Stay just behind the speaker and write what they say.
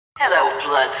Hello,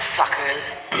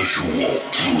 bloodsuckers. As you walk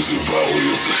through the valley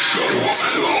of the shadow of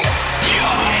hell,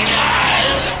 Join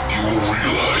us! you will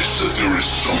realize that there is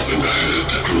something ahead.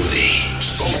 Groovy.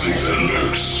 Something that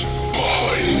lurks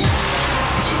behind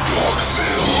the dark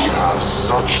veil. We have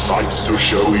such sights to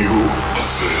show you. A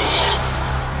veil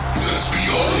that is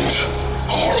beyond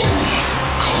our own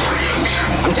comprehension.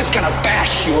 I'm just gonna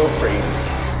bash your brains.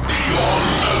 Beyond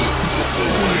the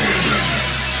void.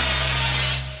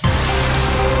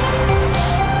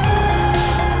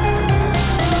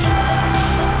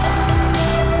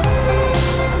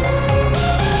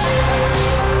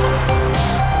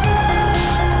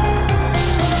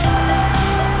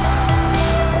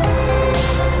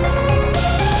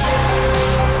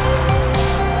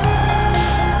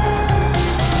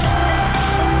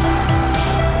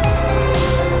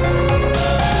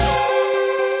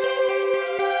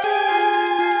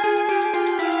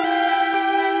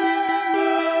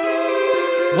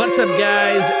 What's up,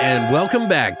 guys, and welcome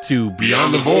back to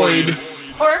Beyond the Void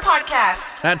Horror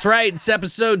Podcast. That's right, it's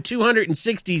episode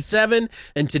 267,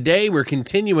 and today we're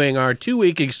continuing our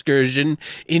 2-week excursion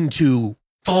into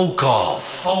folk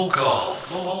golf.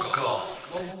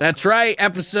 That's right,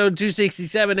 episode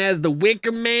 267 has The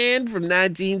Wicker Man from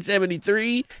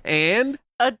 1973, and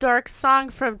A Dark Song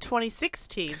from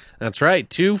 2016. that's right,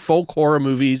 2 folk horror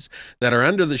movies that are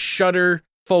under the Shudder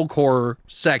folk horror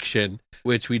section,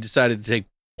 which we decided to take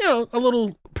a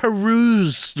little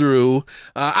peruse through.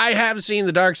 I have seen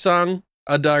A Dark Song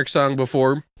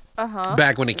before,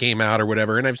 back when it came out or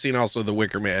whatever, and I've seen also The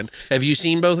Wicker Man. Have you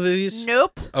seen both of these?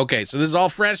 Nope. Okay, so this is all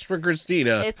fresh for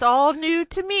Christina. It's all new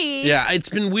to me. Yeah, it's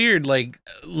been weird, like,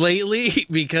 lately,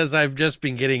 because I've just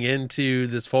been getting into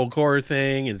this folk horror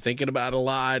thing and thinking about it a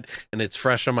lot, and it's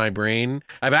fresh on my brain.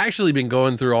 I've actually been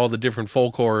going through all the different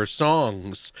folk horror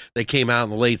songs that came out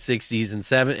in the late 60s and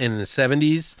the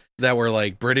 70s that were,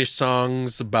 like, British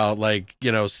songs about, like,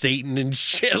 Satan and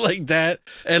shit like that.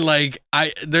 And, like,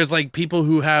 there's, like, people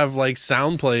who have, like,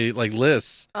 sound play, like,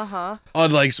 lists on,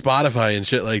 like, Spotify and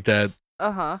shit like that.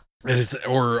 Or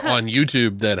on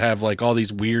YouTube that have like all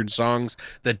these weird songs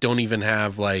that don't even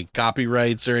have like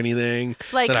copyrights or anything,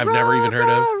 like that I've never even heard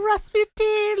of.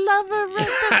 Rasputin, lover of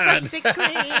the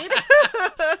Queen.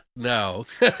 No.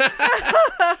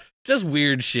 Just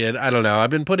weird shit. I don't know.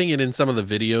 I've been putting it in some of the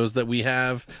videos that we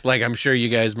have. Like, I'm sure you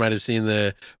guys might have seen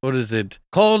what is it?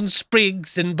 Corn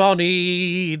Sprigs and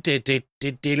Bonnie. I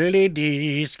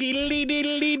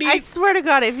swear to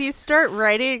God, if you start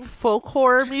writing folk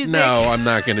horror music. No, I'm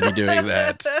not going to be doing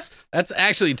that. That's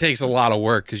actually takes a lot of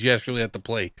work because you actually have to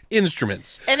play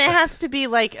instruments. And it has to be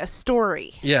like a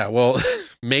story. Yeah, well,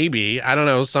 maybe. I don't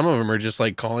know. Some of them are just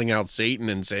like calling out Satan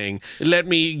and saying, give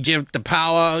me the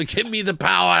power,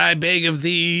 I beg of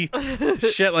thee.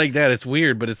 Shit like that. It's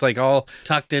weird, but it's like all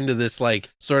tucked into this like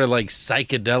sort of like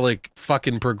psychedelic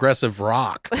fucking progressive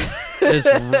rock. It's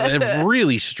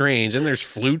really strange. And there's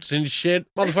flutes and shit.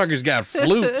 Motherfuckers got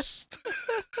flutes.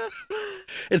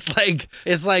 It's like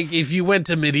if you went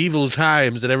to medieval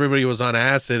times and everybody was on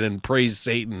acid and praised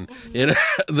Satan.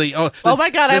 Oh my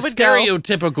God, I would go.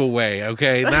 Stereotypical way,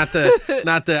 okay? Not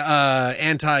the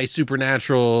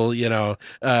anti-supernatural,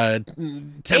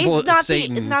 temple of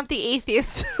Satan. Not the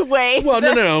atheist way. Well,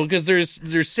 no, because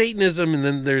there's Satanism and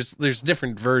then there's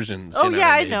different versions. Oh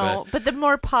yeah, I know. But the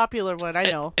more popular one, I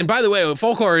know. And by the way,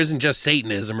 folk horror isn't just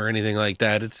Satanism or anything like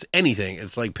that. It's anything.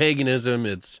 It's like paganism.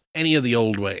 It's any of the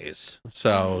old ways.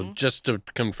 So just to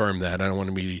confirm that, I don't want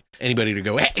to be anybody to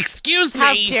go, hey, excuse me.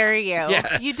 How dare you?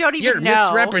 Yeah, you don't even you're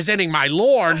know. Misrepresenting my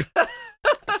lord.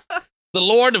 The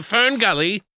Lord of Fern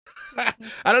Gully.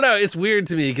 I don't know. It's weird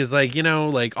to me because, like,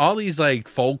 like all these like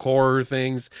folk horror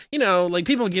things, like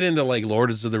people get into like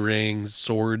Lords of the Rings,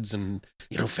 swords and,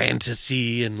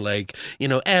 fantasy and like,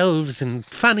 elves and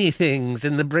funny things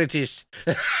in the British,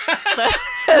 the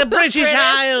British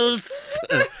Isles.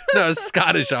 No,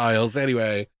 Scottish Isles.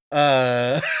 Anyway.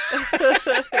 But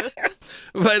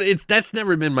that's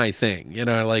never been my thing,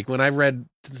 like when I read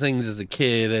things as a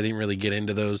kid, I didn't really get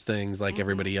into those things like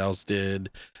everybody else did.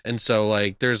 And so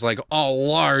like there's like a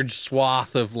large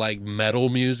swath of like metal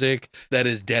music that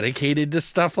is dedicated to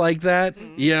stuff like that,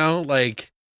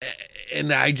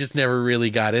 and I just never really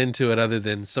got into it other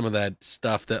than some of that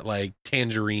stuff that like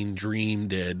Tangerine Dream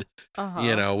did,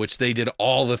 which they did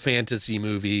all the fantasy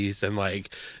movies and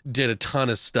like did a ton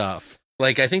of stuff.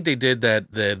 Like I think they did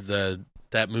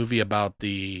that movie about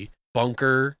the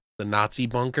bunker, the Nazi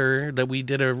bunker that we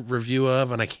did a review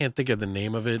of, and I can't think of the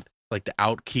name of it, like the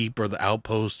Outkeep or the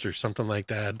Outpost or something like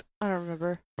that. I don't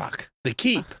remember. Fuck. The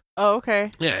Keep. Oh,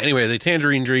 okay. Yeah, anyway, the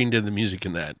Tangerine Dream did the music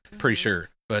in that, pretty sure.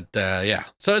 But, yeah.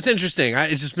 So it's interesting.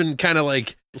 It's just been kind of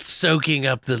like soaking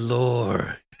up the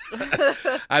lore.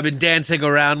 I've been dancing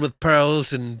around with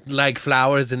pearls and like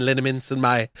flowers and liniments in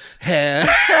my hair.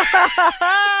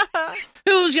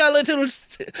 Who's your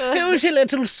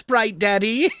little sprite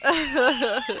daddy?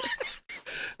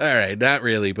 All right, not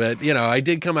really, but I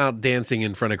did come out dancing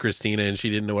in front of Christina, and she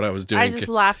didn't know what I was doing. I just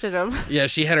laughed at him. Yeah,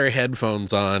 she had her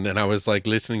headphones on, and I was like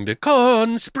listening to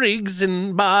corn, sprigs,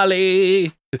 and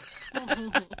barley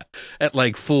at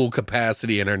like full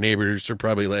capacity, and our neighbors are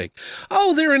probably like,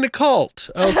 "Oh, they're in a cult."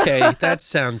 Okay, that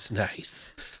sounds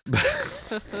nice.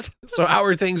 So, how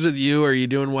are things with you? Are you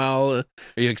doing well? Are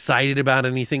you excited about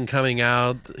anything coming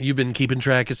out? You've been keeping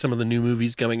track of some of the new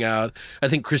movies coming out. I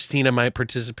think Christina might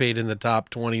participate in the top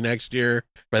 20 next year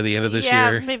by the end of this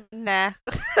year. Maybe, nah.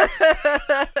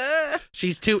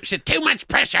 She's too much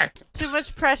pressure. Too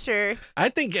much pressure. I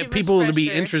think Too much people will be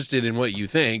pressure. interested in what you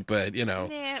think, but Nah,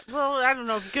 well, I don't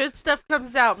know. If good stuff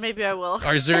comes out, maybe I will.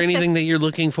 is there anything that you're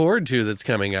looking forward to that's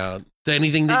coming out?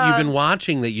 Anything that you've been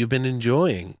watching that you've been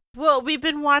enjoying? Well, we've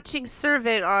been watching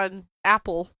Servant on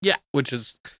Apple. Yeah, which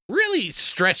is really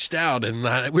stretched out, and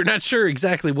we're not sure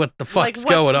exactly what the fuck's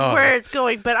Like, going on. where it's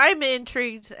going, but I'm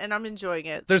intrigued and I'm enjoying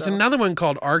it. There's so. another one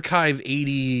called Archive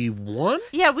 81.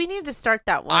 Yeah, we need to start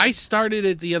that one. I started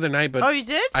it the other night, but Oh, you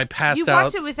did? I passed You out.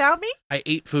 watched it without me? I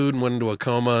ate food and went into a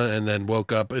coma, and then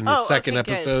woke up in the Oh, second okay,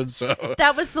 good. episode. So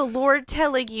That was the Lord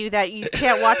telling you that you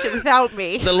can't watch it without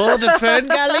me. the Lord of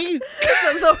Ferngully,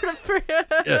 The Lord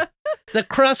of Yeah. The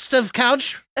crust of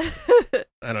couch.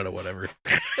 I don't know, whatever.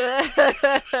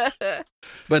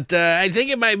 But I think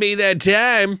it might be that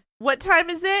time. What time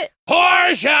is it?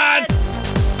 Horror shots.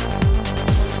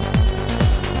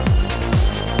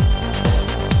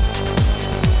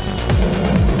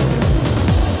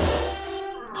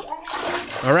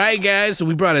 All right, guys, so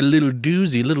we brought a little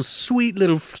doozy, little sweet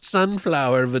little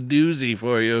sunflower of a doozy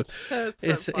for you.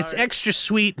 It's extra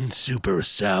sweet and super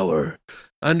sour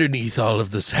underneath all of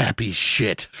this happy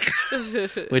shit,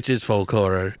 which is folk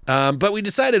horror. But we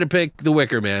decided to pick The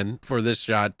Wicker Man for this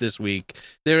shot this week.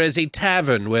 There is a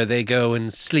tavern where they go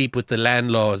and sleep with the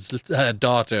landlord's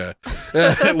daughter,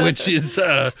 which is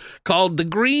called The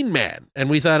Green Man. And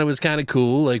we thought it was kind of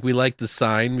cool. Like, we liked the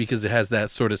sign because it has that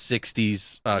sort of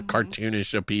 60s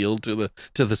cartoonish appeal to the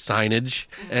signage.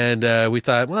 And we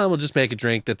thought, well, we'll just make a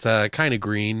drink that's kind of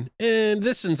green. And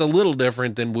this one's a little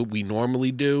different than what we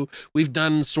normally do. We've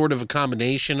done sort of a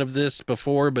combination of this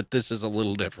before, but this is a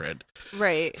little different.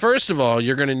 Right. First of all,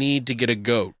 you're going to need to get a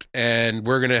goat, and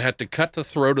we're going to have to cut the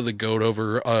throat of the goat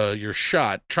over your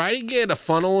shot. Try to get a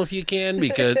funnel if you can,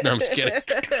 because no, I'm just kidding.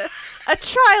 A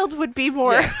child would be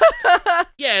more.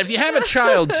 Yeah, if you have a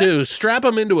child too, strap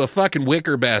them into a fucking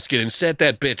wicker basket and set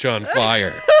that bitch on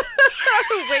fire.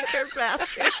 Wicker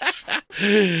basket.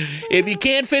 If you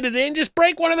can't fit it in, just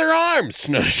break one of their arms.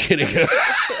 No, just kidding.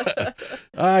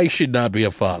 I should not be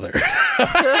a father.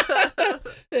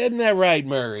 Isn't that right,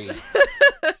 Murray?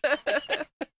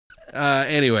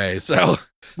 Anyway, so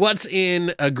what's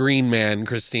in a Green Man,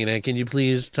 Christina? Can you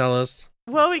please tell us?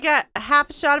 Well, we got a half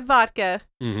a shot of vodka,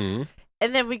 Mm-hmm.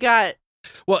 and then we got,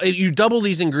 Well, you double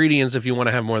these ingredients if you want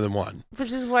to have more than one.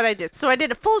 which is what I did. So I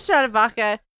did a full shot of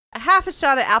vodka, a half a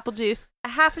shot of apple juice, a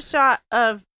half a shot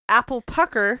of apple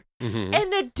pucker, Mm-hmm.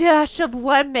 and a dash of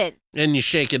lemon. And you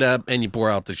shake it up and you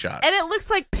pour out the shots. And it looks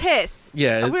like piss.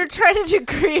 Yeah, And we were trying to do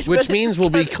green. Which but means it's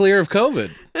we'll be kinda- clear of COVID.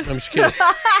 I'm just kidding.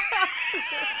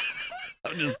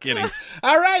 I'm just kidding.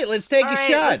 All right, let's take All a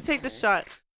right, shot. let's take the shot.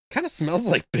 Kind of smells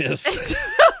like piss. Is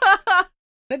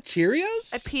that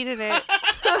Cheerios? I peed in it.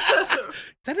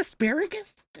 Is that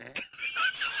asparagus?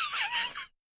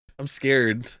 I'm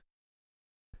scared.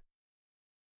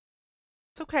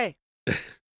 It's okay.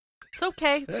 It's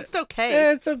okay. It's just okay.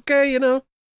 Yeah, it's okay,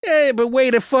 Hey, but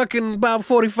wait a fucking about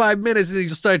 45 minutes and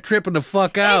you'll start tripping the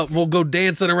fuck out. We'll go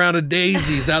dancing around the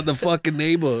daisies out in the fucking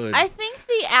neighborhood. I think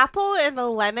the apple and the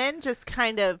lemon just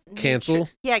kind of Cancel?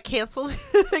 Canceled.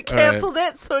 It canceled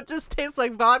it, so it just tastes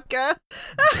like vodka.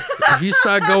 If you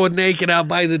start going naked out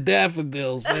by the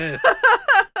daffodils, man.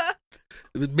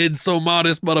 Midsommar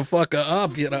this motherfucker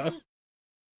up,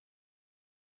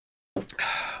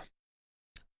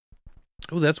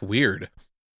 Oh, that's weird.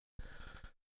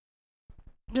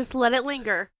 Just let it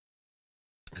linger.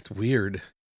 That's weird.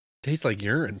 Tastes like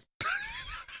urine.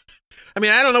 I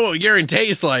mean, I don't know what urine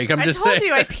tastes like. I just told saying.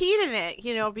 you I peed in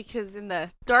it, because in the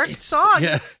dark It's- song,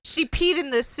 yeah. she peed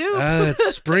in the soup.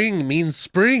 It's spring means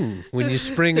spring when you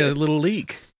spring a little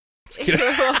leak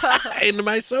into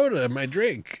my soda, my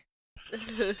drink.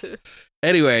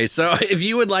 Anyway, so if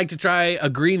you would like to try a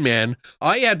Green Man,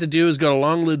 all you have to do is go to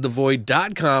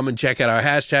longlivthevoid.com and check out our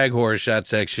hashtag horror shot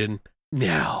section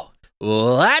now.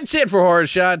 Well, that's it for Horror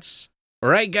Shots. All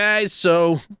right, guys.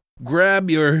 So grab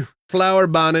your flower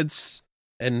bonnets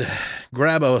and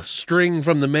grab a string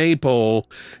from the maypole,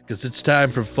 because it's time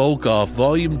for Folk Off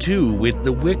Volume 2 with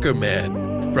The Wicker Man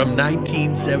from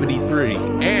 1973.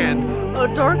 And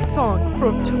A Dark Song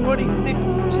from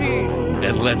 2016.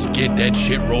 let's get that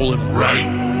shit rolling right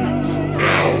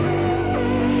now.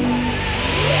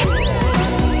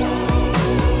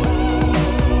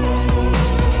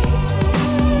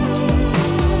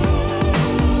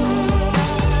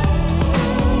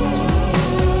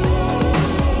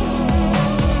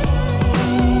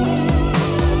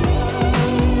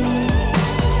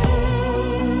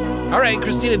 All right,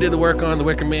 Christina did the work on The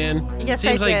Wicker Man. Yes,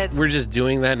 Seems I like did. we're just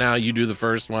doing that now. You do the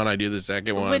first one, I do the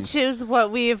second one. Which is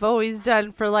what we have always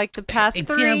done for like the past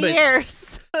It's- 3 yeah, but-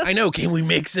 years. I know. Can we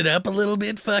mix it up a little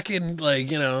bit? Fucking,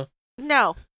 like, you know.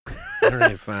 No, All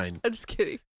right, fine. I'm just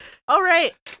kidding. All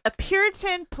right. A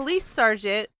Puritan police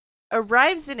sergeant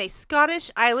arrives in a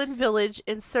Scottish island village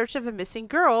in search of a missing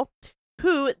girl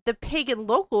who the pagan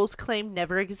locals claim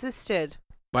never existed.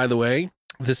 By the way,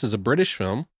 this is a British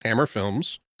film, Hammer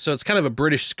Films. So it's kind of a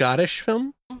British-Scottish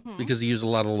film Mhm. because they use a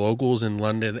lot of locals in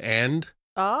London and,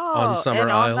 Oh, Summer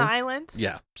and Isle. on the island?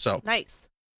 yeah. So, Nice.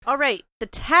 All right. The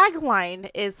tagline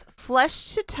is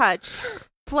flesh to touch,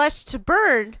 flesh to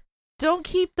burn. Don't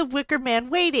keep the Wicker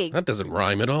Man waiting. that doesn't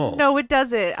rhyme at all. No, it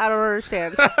doesn't. I don't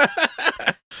understand.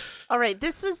 All right.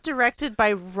 This was directed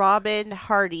by Robin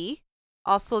Hardy.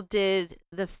 Also did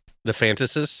the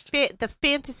Fantasist?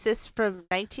 Fantasist from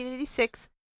 1986.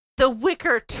 The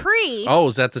Wicker Tree Oh,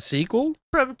 is that the sequel?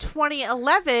 from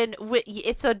 2011.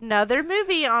 It's another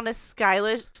movie on a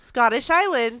Scottish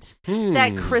island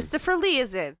that Christopher Lee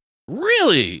is in.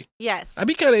 Really? Yes. I'd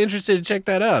be kind of interested to check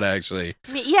that out, actually.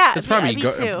 Yeah. It's probably me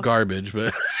too. garbage,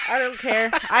 but I don't care.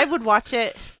 I would watch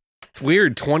it. it's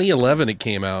weird. 2011 it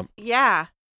came out. Yeah,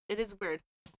 it is weird.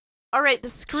 All right, the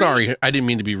screen. Sorry, I didn't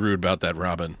mean to be rude about that,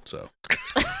 Robin. So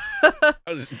I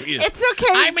was just being- It's okay.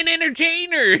 I'm an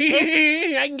entertainer.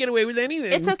 I can get away with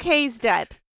anything. It's okay. He's dead.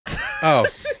 Oh,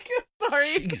 Sorry.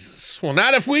 Jesus. Well,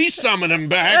 not if we summon him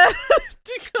back.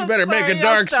 You better make a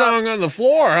dark song on the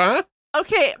floor, huh?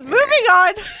 Okay, moving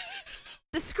on.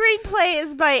 The screenplay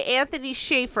is by Anthony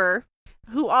Schaefer,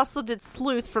 who also did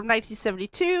Sleuth from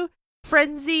 1972,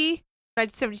 Frenzy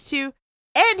 1972,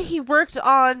 and he worked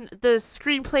on the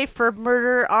screenplay for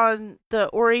Murder on the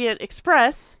Orient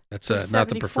Express. That's from not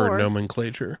the preferred 74.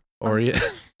 nomenclature. Or yeah,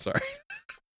 sorry.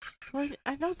 Well,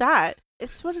 I know that.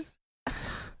 It's what is.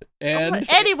 And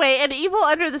Anyway, An Evil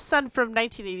Under the Sun from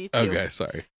 1982. okay,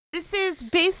 sorry. This is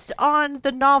based on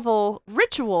the novel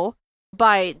Ritual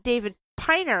by David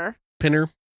Pinner, Pinner.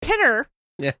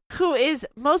 Yeah. who is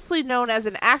mostly known as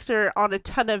an actor on a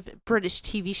ton of British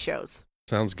TV shows.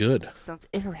 Sounds good. Sounds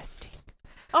interesting.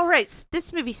 All right, so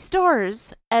this movie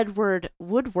stars Edward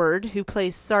Woodward, who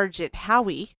plays Sergeant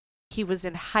Howie. He was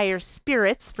in Higher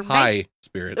Spirits from High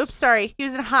Spirits. Oops, sorry. He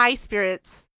was in High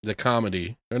Spirits, The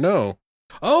comedy. Or no.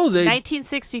 Oh, they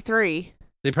 1963.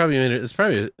 probably made it. It's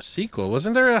probably a sequel.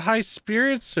 Wasn't there a High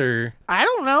Spirits or I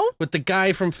don't know. with the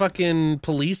guy from fucking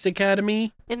Police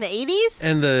Academy In the 80s?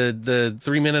 and the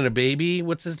 3 Men and a Baby?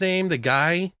 What's his name? The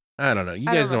guy? I don't know. You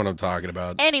I guys don't know know. what I'm talking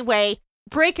about. Anyway,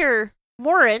 Breaker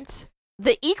Morant,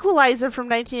 The Equalizer from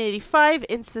 1985,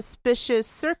 In Suspicious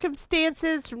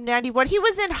Circumstances from 91. He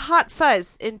was in Hot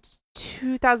Fuzz in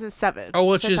 2007. Oh,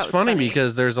 which I is thought was funny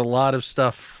because there's a lot of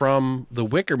stuff from The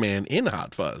Wicker Man in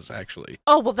Hot Fuzz, actually.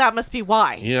 Oh, well, that must be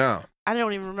why. Yeah. I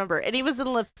don't even remember. And he was in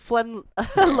La Flemme.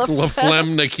 La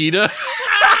Flemme Nikita.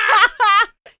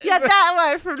 Yeah, that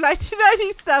one from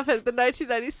 1997, the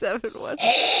 1997 one.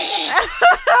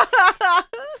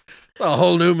 It's a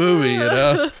whole new movie, you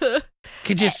know?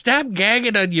 Could you stop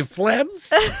gagging on your phlegm?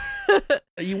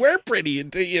 You were pretty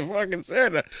until you fucking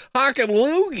started hawking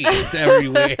loogies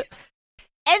everywhere.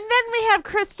 And then we have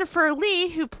Christopher Lee,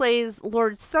 who plays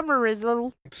Lord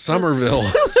Somerville. Somerville.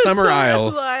 Summer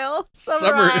Isle.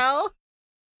 Summer Isle.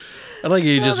 I like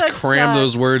you Oh, just that's cram sad.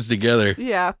 those words together.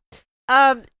 Yeah.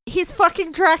 He's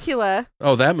fucking Dracula.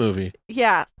 Oh, that movie.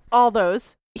 Yeah, all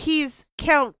those. He's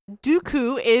Count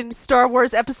Dooku in Star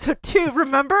Wars Episode 2.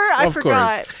 Remember? I Of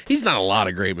forgot. course. He's done a lot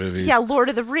of great movies. Yeah, Lord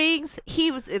of the Rings.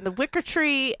 He was in The Wicker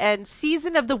Tree and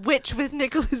Season of the Witch with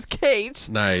Nicolas Cage.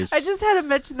 Nice. I just had to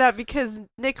mention that because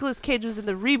Nicolas Cage was in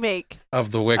the remake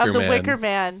of The Wicker of The Man. Wicker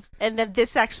Man. And then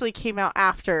this actually came out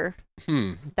after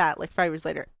that, like 5 years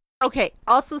later. Okay,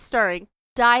 also starring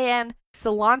Diane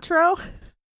Cilantro.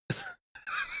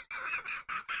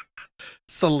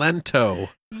 Salento.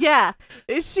 Yeah,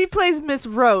 she plays Miss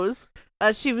Rose.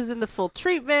 She was in The Full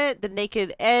Treatment, The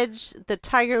Naked Edge, The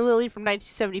Tiger Lily from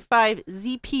 1975,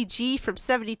 ZPG from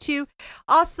 72.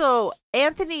 Also,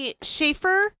 Anthony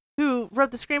Schaefer, who wrote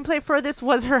the screenplay for this,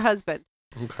 was her husband.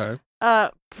 Okay.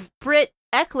 Britt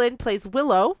Eklund plays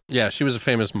Willow. Yeah, she was a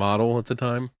famous model at the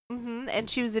time. And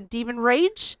she was in Demon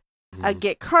Rage.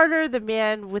 Get Carter, The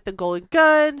Man with the Golden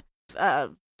Gun,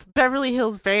 Beverly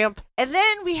Hills Vamp. And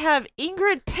then we have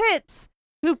Ingrid Pitts,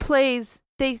 who plays...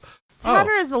 They had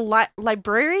her as a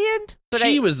librarian. But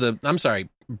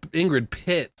Ingrid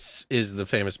Pitts is the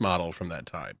famous model from that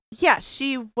time. Yeah,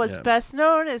 she was best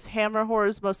known as Hammer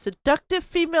Horror's most seductive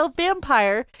female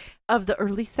vampire of the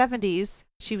early 70s.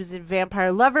 She was in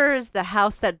Vampire Lovers, The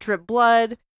House That Dripped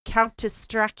Blood, Countess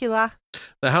Dracula.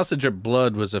 The House That Dripped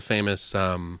Blood was a famous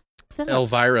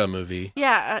Elvira movie.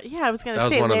 Yeah, I was going to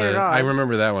say that was one later of the. on. I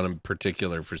remember that one in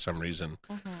particular for some reason.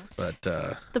 But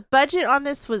the budget on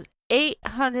this was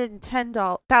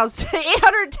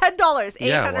 $810,000.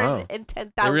 Yeah, wow.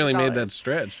 $810,000. They really made that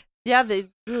stretch. Yeah, they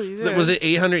really did. Was it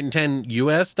 $810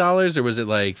 US or was it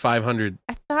like 500?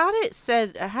 I thought it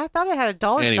had a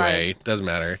dollar sign. Anyway, doesn't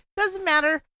matter. Doesn't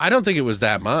matter. I don't think it was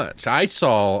that much. I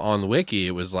saw on the wiki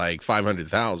it was like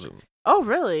 500,000. Oh,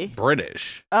 really?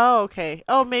 British. Oh, okay.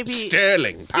 Oh, maybe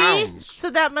sterling pounds. So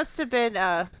that must have been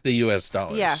the US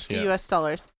dollars. Yeah, the US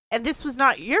dollars. And this was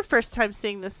not your first time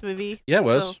seeing this movie. Yeah, it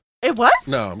was. So... It was?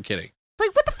 No, I'm kidding.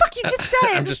 Like, what the fuck you just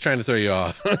said? I'm just trying to throw you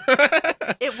off.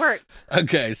 It worked.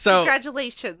 Okay, so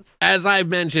congratulations. As I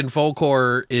mentioned, folk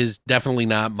horror is definitely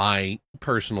not my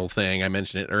personal thing. I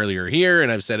mentioned it earlier here,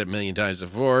 and I've said it a million times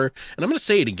before, and I'm going to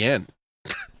say it again.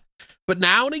 But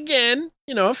now and again,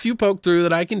 a few poke through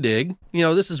that I can dig.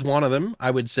 This is one of them, I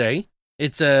would say.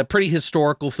 It's a pretty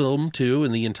historical film, too,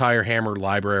 in the entire Hammer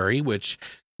library, which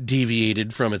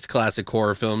deviated from its classic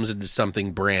horror films into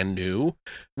something brand new,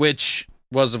 which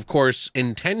was, of course,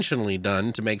 intentionally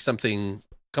done to make something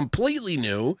completely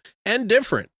new and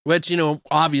different, which,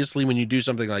 obviously when you do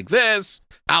something like this,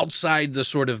 outside the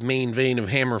sort of main vein of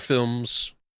Hammer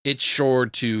films, it's sure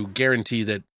to guarantee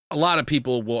that a lot of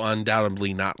people will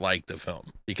undoubtedly not like the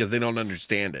film because they don't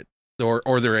understand it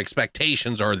or their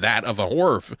expectations are that of a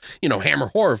horror, Hammer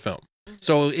horror film.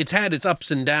 So it's had its ups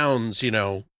and downs,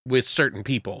 with certain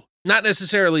people. Not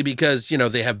necessarily because,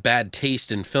 they have bad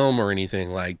taste in film or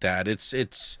anything like that.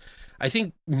 It's I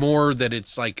think more that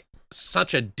it's like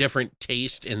such a different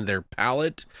taste in their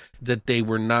palate that they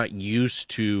were not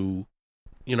used to,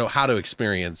 how to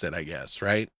experience it, I guess,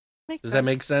 right? Does that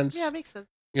make sense? Yeah, it makes sense.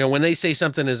 When they say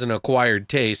something is an acquired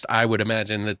taste, I would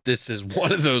imagine that this is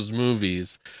one of those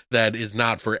movies that is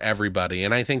not for everybody.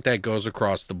 And I think that goes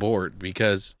across the board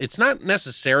because it's not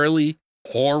necessarily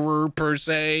horror per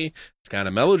se. It's kind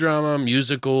of melodrama,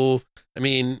 musical. I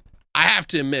mean, I have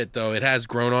to admit, though, it has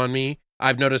grown on me.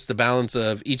 I've noticed the balance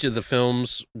of each of the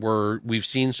films we've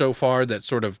seen so far that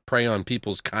sort of prey on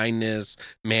people's kindness,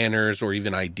 manners, or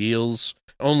even ideals,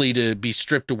 only to be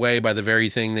stripped away by the very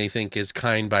thing they think is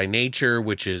kind by nature,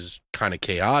 which is kind of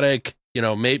chaotic.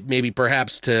 Maybe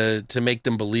perhaps to make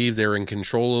them believe they're in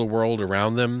control of the world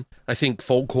around them. I think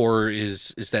folk horror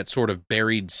is that sort of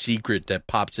buried secret that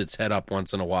pops its head up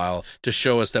once in a while to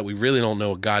show us that we really don't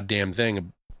know a goddamn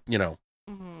thing,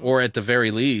 or at the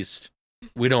very least,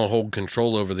 we don't hold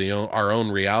control over our own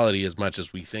reality as much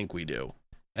as we think we do.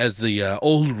 As the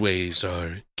old ways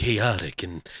are chaotic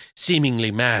and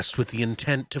seemingly masked with the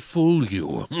intent to fool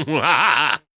you.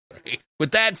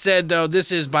 With that said, though,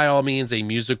 this is by all means a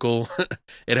musical.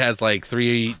 It has like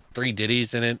three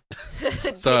ditties in it.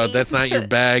 So if that's not your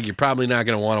bag, you're probably not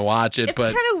going to want to watch it. It's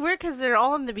but kind of weird because they're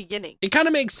all in the beginning. It kind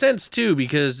of makes sense, too,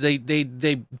 because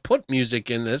they put music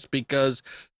in this because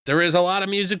there is a lot of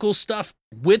musical stuff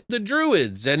with the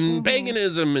Druids and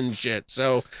paganism and shit.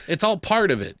 So it's all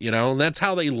part of it, And that's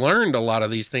how they learned a lot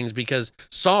of these things because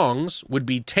songs would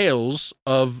be tales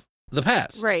of the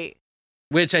past. Right.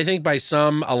 Which I think by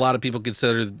a lot of people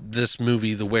consider this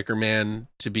movie, The Wicker Man,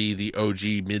 to be the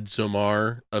OG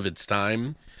Midsommar of its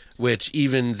time, which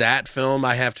even that film,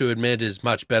 I have to admit, is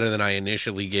much better than I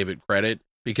initially gave it credit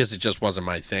because it just wasn't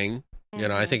my thing.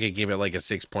 I think I gave it like a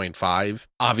 6.5.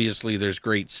 Obviously, there's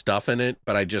great stuff in it,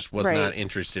 but I just was not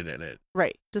interested in it.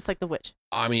 Right. Just like The Witch.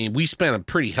 I mean, we spent a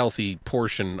pretty healthy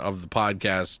portion of the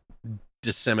podcast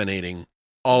disseminating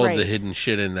all of the hidden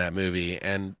shit in that movie,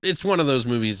 and it's one of those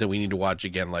movies that we need to watch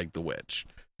again, like The Witch.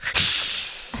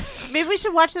 Maybe we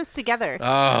should watch this together.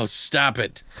 Oh, stop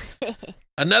it.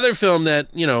 Another film that,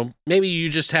 maybe you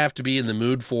just have to be in the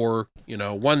mood for You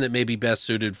know, one that may be best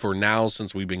suited for now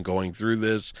since we've been going through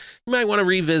this. You might want to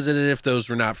revisit it if those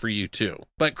were not for you too.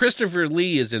 But Christopher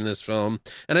Lee is in this film,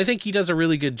 and I think he does a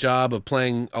really good job of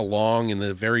playing along in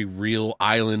the very real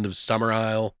island of Summer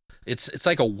Isle. It's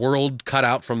like a world cut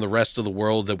out from the rest of the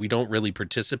world that we don't really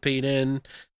participate in,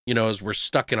 you know, as we're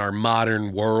stuck in our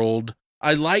modern world.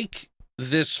 I like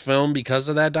this film because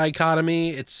of that dichotomy.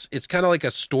 It's kind of like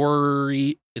a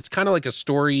story. It's kind of like a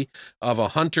story of a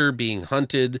hunter being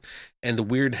hunted and the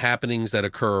weird happenings that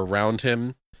occur around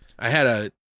him. I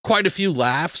had quite a few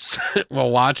laughs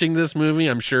while watching this movie.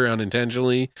 I'm sure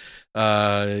unintentionally.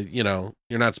 You know,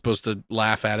 you're not supposed to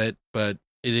laugh at it, but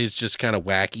it is just kind of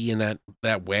wacky in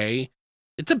that way.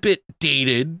 It's a bit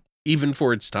dated, even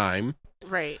for its time.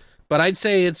 Right. But I'd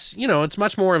say it's, you know, it's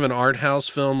much more of an art house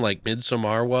film like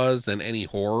Midsommar was than any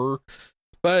horror.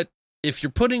 But if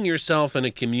you're putting yourself in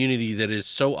a community that is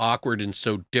so awkward and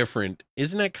so different,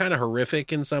 isn't that kind of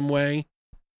horrific in some way?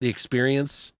 The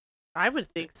experience? I would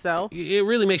think so. It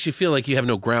really makes you feel like you have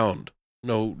no ground,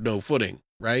 no footing,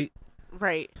 right?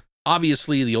 Right.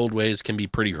 Obviously, the old ways can be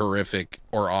pretty horrific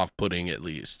or off-putting at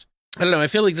least. I don't know. I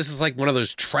feel like this is like one of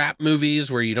those trap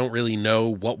movies where you don't really know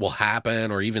what will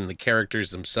happen or even the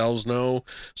characters themselves know.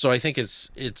 So I think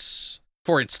it's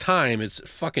for its time, it's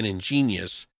fucking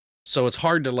ingenious. So it's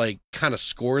hard to like kind of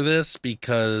score this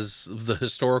because of the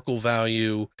historical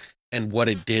value and what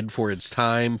it did for its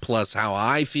time, plus how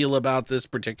I feel about this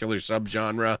particular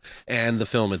subgenre and the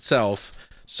film itself.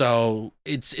 So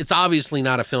it's obviously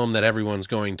not a film that everyone's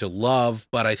going to love,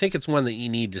 but I think it's one that you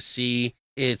need to see.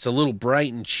 It's a little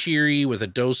bright and cheery with a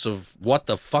dose of what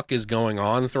the fuck is going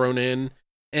on thrown in.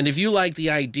 And if you like the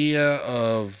idea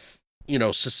of, you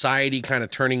know, society kind of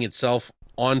turning itself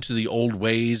onto the old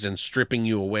ways and stripping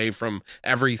you away from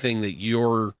everything that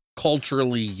you're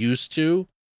culturally used to,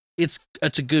 it's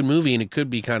a good movie and it could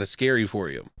be kind of scary for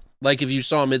you. Like if you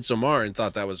saw Midsommar and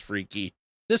thought that was freaky,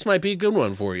 this might be a good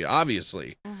one for you,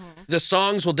 obviously. Mm-hmm. The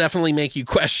songs will definitely make you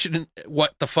question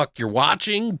what the fuck you're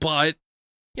watching, but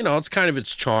you know, it's kind of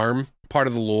its charm, part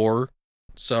of the lore.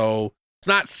 So it's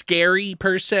not scary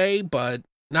per se, but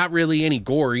not really any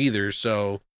gore either.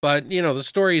 So, but you know, the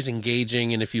story is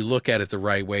engaging. And if you look at it the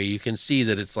right way, you can see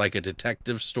that it's like a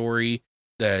detective story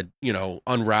that, you know,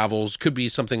 unravels. Could be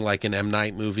something like an M.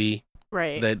 Night movie.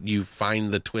 Right. That you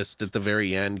find the twist at the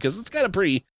very end. Because it's got a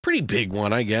pretty big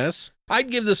one, I guess.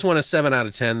 I'd give this one a 7 out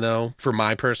of 10, though, for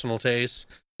my personal taste.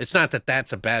 It's not that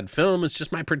that's a bad film. It's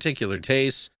just my particular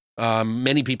taste.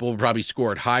 Many people would probably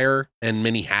score it higher, and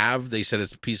many have. They said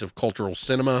it's a piece of cultural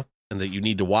cinema and that you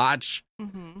need to watch.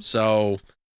 Mm-hmm. So,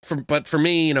 but for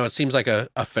me, you know, it seems like a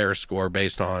fair score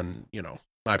based on, you know,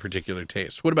 my particular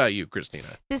taste. What about you,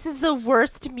 Christina? This is the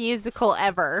worst musical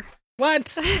ever.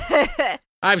 What?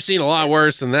 I've seen a lot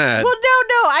worse than that. Well, no.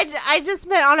 I just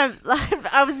meant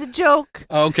I was a joke.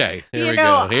 Okay, here we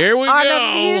go.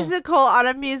 On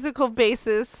a musical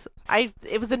basis,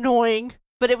 it was annoying.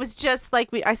 But it was just like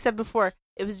I said before,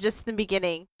 it was just the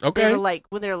beginning. Okay. They were like,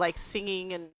 when they're like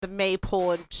singing and the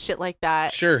maypole and shit like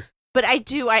that. Sure. But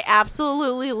I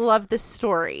absolutely love this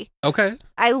story. Okay.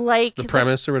 I like the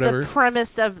premise or whatever. The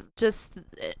premise of just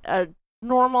a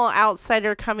normal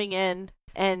outsider coming in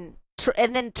and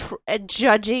then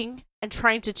judging and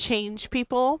trying to change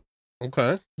people.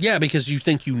 Okay. Yeah, because you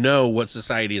think you know what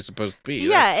society is supposed to be.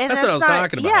 Yeah, and that's what I was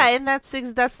talking about. Yeah, and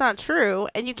that's not true.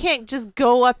 And you can't just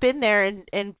go up in there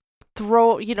and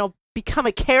throw, you know, become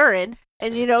a Karen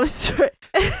and, you know,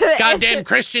 goddamn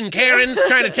Christian Karens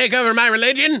trying to take over my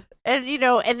religion. And, you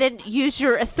know, and then use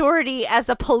your authority as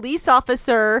a police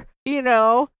officer, you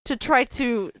know, to try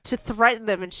to threaten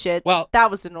them and shit. Well, that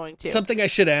was annoying too. Something I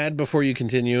should add before you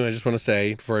continue, I just want to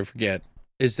say before I forget,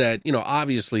 is that, you know,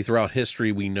 obviously throughout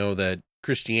history, we know that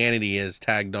Christianity has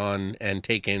tagged on and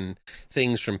taken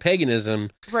things from paganism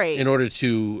in order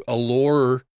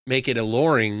to make it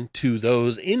alluring to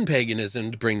those in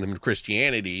paganism to bring them to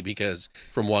Christianity, because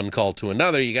from one cult to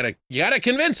another, you gotta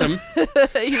convince them.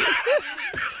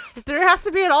 There has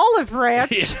to be an olive branch.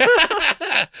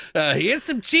 Here's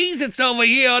some Cheez-Its over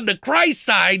here on the Christ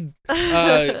side.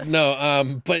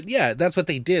 But yeah, that's what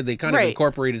they did. They kind of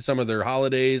incorporated some of their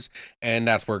holidays, and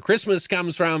that's where Christmas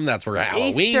comes from. That's where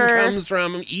Halloween comes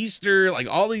from. Easter, like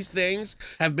all these things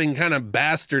have been kind of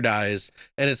bastardized.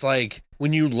 And it's like,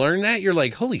 when you learn that, you're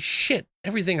like, holy shit,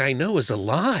 everything I know is a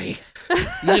lie.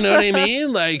 You know what I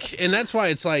mean? Like, and that's why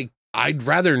it's like, I'd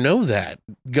rather know that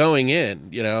going in,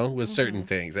 you know, with certain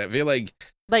things. I feel like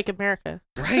America.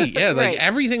 Right. Yeah. Like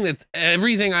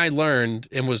everything I learned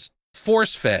and was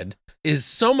force fed is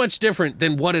so much different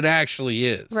than what it actually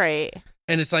is. Right.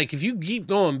 And it's like, if you keep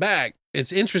going back,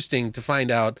 it's interesting to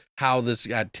find out how this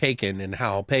got taken and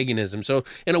how paganism. So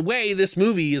in a way, this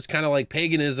movie is kind of like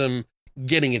paganism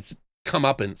getting its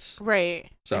comeuppance. Right.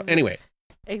 So anyway.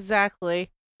 Exactly.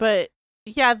 But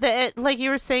yeah, like you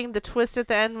were saying, the twist at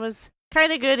the end was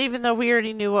kind of good, even though we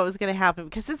already knew what was going to happen,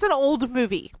 because it's an old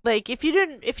movie. Like if you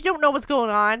don't know what's going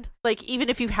on, like even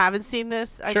if you haven't seen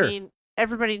this, Sure. I mean,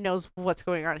 everybody knows what's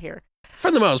going on here.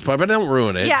 For the most part, but don't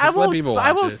ruin it. Yeah, Just let people watch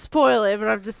I won't it. spoil it, but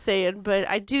I'm just saying. But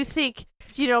I do think,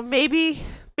 maybe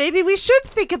we should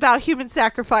think about human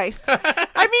sacrifice. I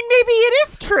mean, maybe it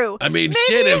is true. I mean, Maybe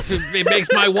shit, it's- if it makes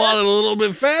my wallet a little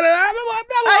bit fatter,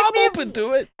 I'm open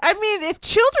to it. I mean, if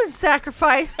children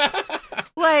sacrifice,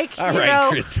 like, All you right, know,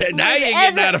 Kristen, now would you're getting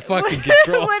end- out of fucking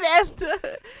control. would end,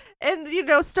 and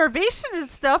starvation and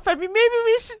stuff. I mean, maybe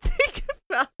we should think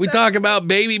about We that. talk about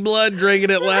baby blood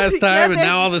drinking it last Yeah, time, and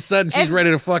now all of a sudden she's and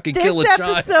ready to fucking This kill a child.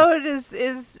 episode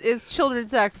is children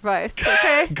sacrifice.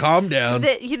 Okay, Calm down.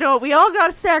 we all got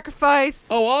to sacrifice.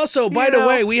 Oh, also, by the know.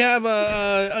 way, we have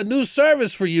a new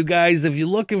service for you guys. If you're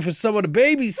looking for someone to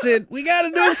babysit, we got a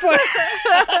new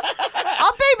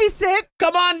I'll babysit.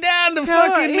 Come on down to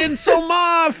Come fucking on.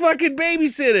 Midsommar fucking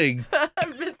babysitting.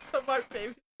 Midsommar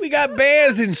baby. We got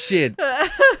bears and shit.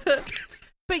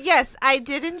 But yes, I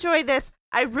did enjoy this.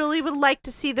 I really would like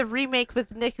to see the remake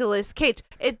with Nicolas Cage.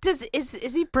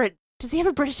 Is he Brit? Does he have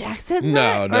a British accent? in No,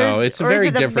 that? Or no, is- it's a or is very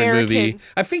it different movie.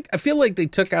 American? I feel like they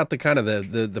took out the kind of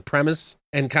the premise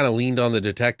and kind of leaned on the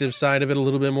detective side of it a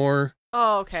little bit more.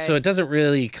 Oh, okay. So it doesn't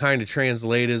really kind of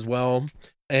translate as well.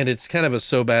 And it's kind of a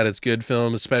so bad it's good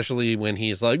film, especially when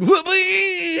he's like,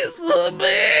 the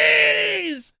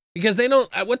bees! Because they don't,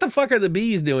 what the fuck are the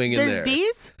bees doing in There's there?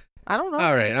 bees? I don't know.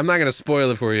 All right, I'm not going to spoil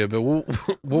it for you, but we'll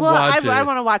well, watch I it.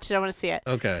 want to watch it. I want to see it.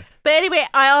 Okay. But anyway,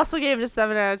 I also gave it a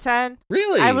 7 out of 10.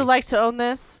 Really? I would like to own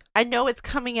this. I know it's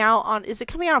coming out on. Is it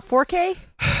coming out on 4K?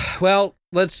 Well,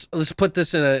 let's put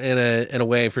this in a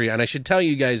way for you, and I should tell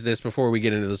you guys this before we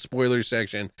get into the spoiler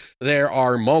section. There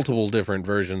are multiple different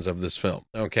versions of this film.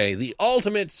 Okay, the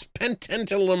ultimate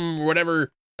pentantalum,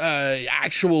 whatever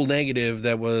actual negative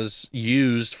that was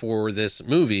used for this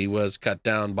movie was cut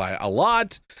down by a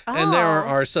lot, and there Oh.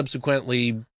 are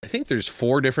subsequently, I think there's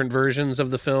 4 different versions of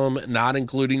the film, not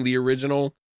including the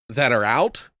original, that are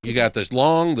out. You got the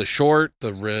long, the short,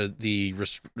 the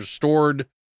restored.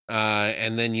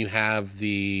 And then you have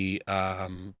the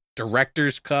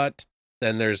director's cut.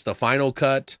 Then there's the final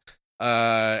cut.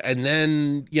 And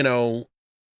then,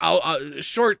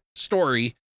 short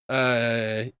story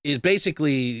is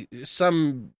basically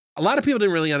a lot of people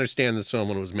didn't really understand this film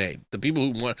when it was made. The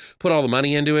people who put all the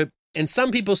money into it. And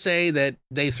some people say that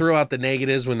they threw out the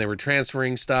negatives when they were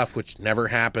transferring stuff, which never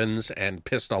happens, and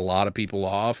pissed a lot of people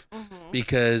off.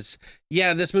 Because,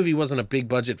 yeah, this movie wasn't a big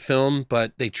budget film,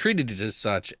 but they treated it as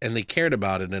such, and they cared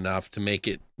about it enough to make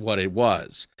it what it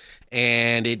was.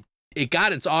 And it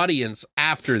got its audience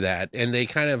after that, and they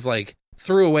kind of like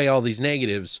threw away all these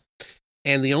negatives.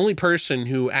 And the only person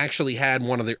who actually had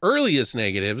one of the earliest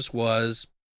negatives was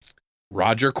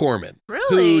Roger Corman,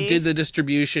 Really? who did the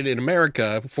distribution in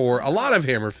America for a lot of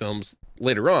Hammer films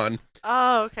later on.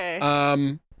 Oh, okay.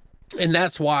 And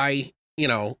that's why,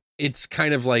 it's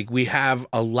kind of like we have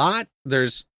a lot.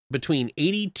 There's between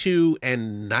 82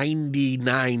 and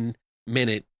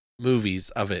 99-minute movies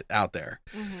of it out there.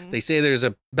 They say there's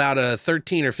about a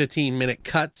 13 or 15-minute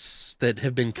cuts that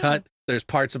have been cut. There's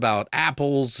parts about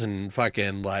apples and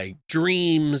fucking like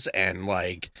dreams and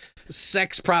like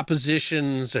sex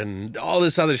propositions and all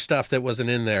this other stuff that wasn't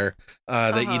in there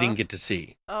that you didn't get to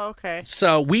see. Oh, okay.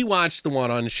 So we watched the one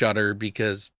on Shudder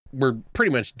because we're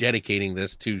pretty much dedicating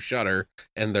this to Shudder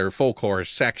and their full core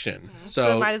section.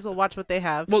 So might as well watch what they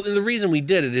have. Well, and the reason we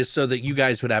did it is so that you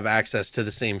guys would have access to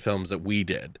the same films that we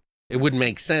did. It wouldn't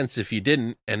make sense if you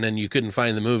didn't, and then you couldn't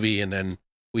find the movie, and then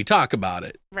we talk about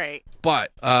it. Right. But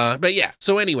yeah.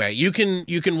 So anyway, you can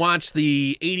watch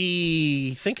the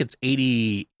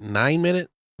 89-minute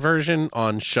version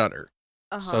on Shudder.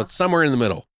 So it's somewhere in the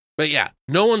middle. But yeah,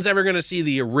 no one's ever going to see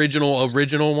the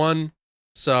original one.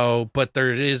 So, but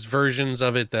there is versions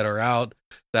of it that are out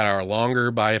that are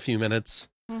longer by a few minutes.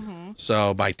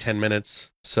 So by 10 minutes.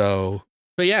 So,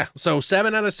 but yeah, so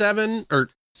 7 out of 7 or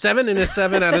 7 and a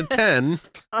 7 out of 10.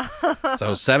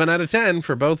 So 7 out of 10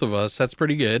 for both of us. That's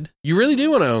pretty good. You really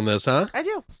do want to own this, huh? I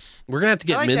do. We're going to have to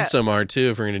get I like that. Midsommar too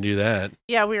if we're going to do that.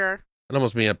 Yeah, we are. It'd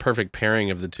almost be a perfect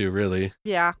pairing of the two, really.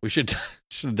 Yeah. We should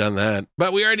have done that.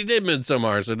 But we already did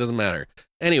Midsommar, so it doesn't matter.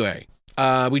 Anyway,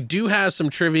 we do have some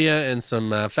trivia and some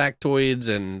factoids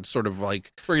and sort of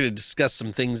like we're going to discuss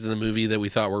some things in the movie that we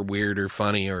thought were weird or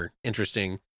funny or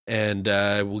interesting. And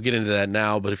we'll get into that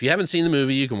now. But if you haven't seen the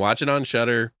movie, you can watch it on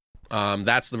Shudder.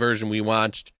 That's the version we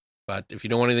watched. But if you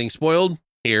don't want anything spoiled,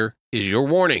 here is your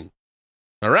warning.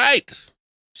 All right.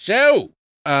 So,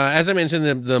 as I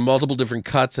mentioned, the multiple different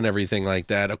cuts and everything like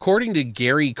that, according to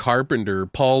Gary Carpenter,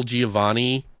 Paul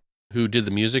Giovanni, who did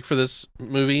the music for this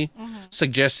movie,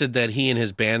 suggested that he and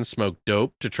his band smoked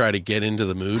dope to try to get into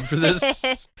the mood for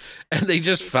this. And they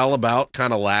just fell about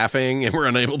kind of laughing and were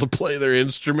unable to play their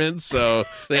instruments. So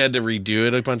they had to redo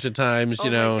it a bunch of times,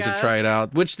 to try it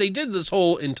out, which they did this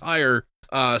whole entire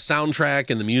soundtrack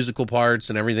and the musical parts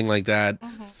and everything like that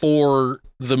for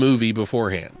the movie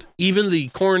beforehand. Even the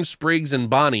Corn, Sprigs, and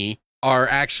Bonnie are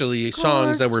actually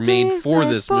songs that were made for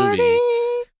this movie.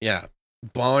 Yeah.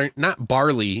 Not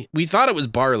Barley. We thought it was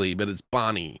Barley, but it's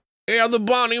Bonnie. Yeah, the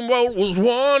Bonnie boat was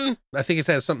one. I think it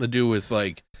has something to do with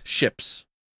like ships.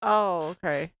 Oh,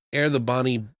 okay. Air the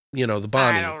Bonnie, the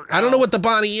Bonnie. I don't know what the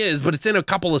Bonnie is, but it's in a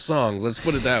couple of songs. Let's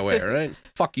put it that way, all right?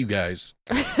 Fuck you guys.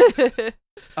 The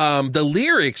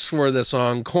lyrics for the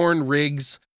song Corn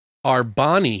Rigs Are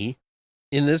Bonnie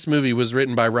in this movie was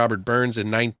written by Robert Burns in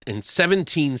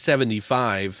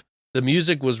 1775. The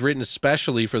music was written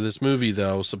especially for this movie,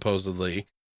 though, supposedly.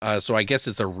 So I guess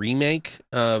it's a remake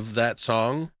of that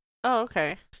song. Oh,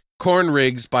 okay. Corn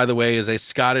Rigs, by the way, is a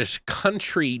Scottish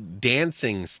country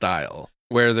dancing style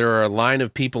where there are a line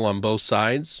of people on both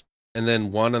sides and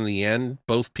then one on the end,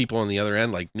 both people on the other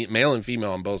end, like male and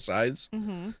female on both sides.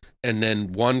 Mm-hmm. And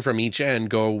then one from each end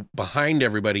go behind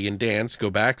everybody and dance, go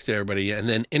back to everybody, and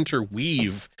then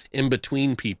interweave in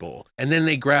between people. And then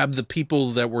they grab the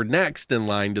people that were next in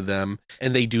line to them,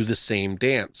 and they do the same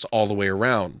dance all the way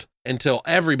around until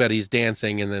everybody's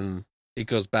dancing, and then it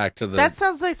goes back to the... That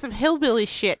sounds like some hillbilly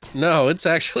shit. No, it's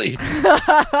actually...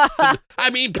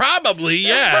 probably,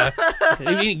 yeah.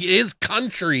 It is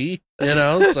country,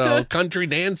 so country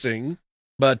dancing.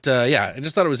 But, yeah, I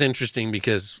just thought it was interesting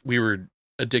because we were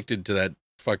addicted to that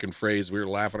fucking phrase. We were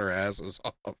laughing our asses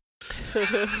off.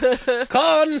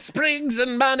 Corn, Sprigs,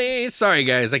 and Bonnie. Sorry,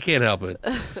 guys, I can't help it.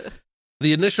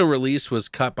 The initial release was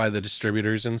cut by the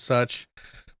distributors and such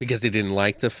because they didn't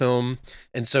like the film.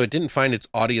 And so it didn't find its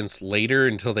audience later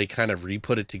until they kind of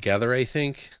re-put it together, I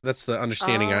think. That's the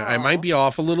understanding. I might be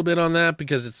off a little bit on that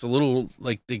because it's a little,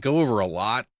 like, they go over a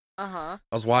lot. I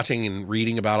was watching and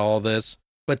reading about all this.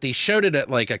 But they showed it at,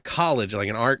 like, a college, like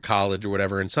an art college or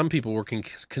whatever, and some people were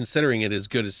considering it as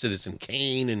good as Citizen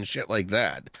Kane and shit like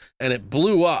that. And it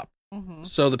blew up. Mm-hmm.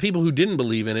 So the people who didn't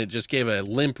believe in it just gave a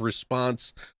limp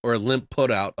response or a limp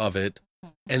put out of it.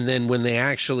 And then when they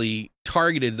actually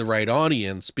targeted the right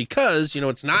audience, because,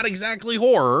 it's not exactly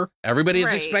horror. Everybody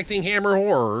is expecting Hammer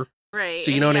horror. Right.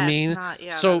 So you know what I mean?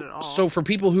 So for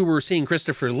people who were seeing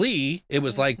Christopher Lee, it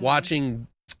was like watching...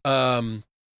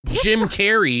 Jim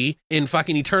Carrey in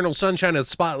fucking Eternal Sunshine of the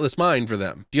Spotless Mind for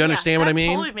them. Do you understand what I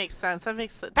mean? Totally makes sense.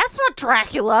 That's not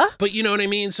Dracula. But you know what I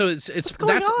mean? So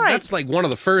that's like one of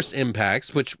the first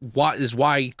impacts, which is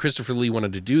why Christopher Lee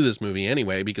wanted to do this movie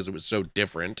anyway, because it was so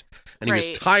different. And he was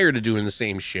tired of doing the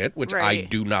same shit, which I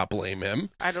do not blame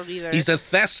him. I don't either. He's a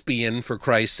thespian, for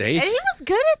Christ's sake. And he was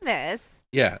good in this.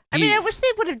 Yeah. I wish they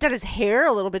would have done his hair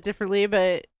a little bit differently,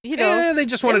 but, they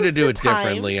just wanted to do it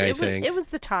differently, I think. It was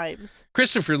the times.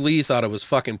 Christopher Lee thought it was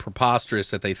fucking preposterous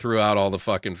that they threw out all the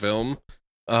fucking film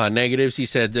negatives. He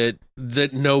said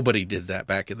that nobody did that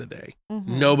back in the day.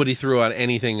 Mm-hmm. Nobody threw out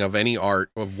anything of any art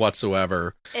of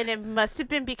whatsoever. And it must have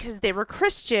been because they were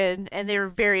Christian and they were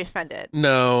very offended.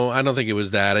 No, I don't think it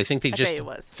was that. I think they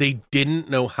they didn't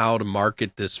know how to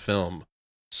market this film.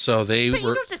 So you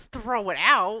don't just throw it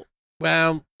out.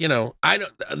 Well, I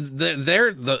don't.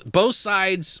 They're both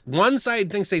sides. One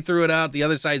side thinks they threw it out. The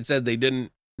other side said they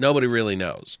didn't. Nobody really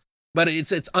knows. But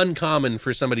it's uncommon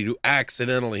for somebody to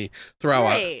accidentally throw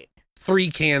out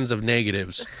 3 cans of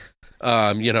negatives.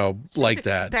 Like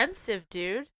that. Expensive,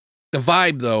 dude. The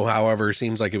vibe, though, however,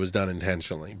 seems like it was done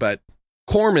intentionally. But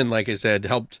Corman, like I said,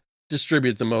 helped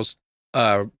distribute the most,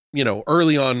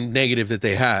 early on negative that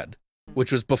they had,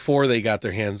 which was before they got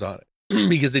their hands on it.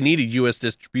 Because they needed U.S.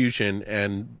 distribution,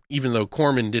 and even though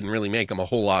Corman didn't really make them a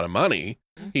whole lot of money,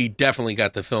 he definitely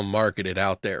got the film marketed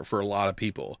out there for a lot of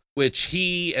people, which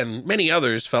he and many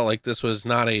others felt like this was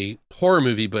not a horror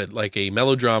movie, but like a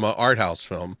melodrama art house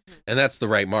film, and that's the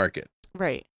right market.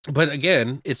 Right. But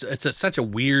again, it's such a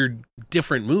weird,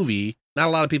 different movie. Not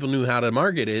a lot of people knew how to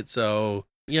market it, so,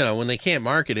 when they can't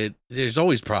market it, there's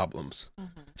always problems.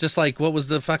 Mm-hmm. Just like, what was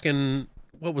the fucking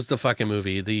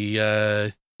movie?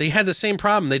 They had the same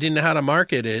problem. They didn't know how to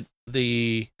market it.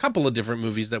 the couple of different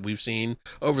movies that we've seen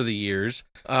over the years.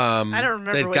 I don't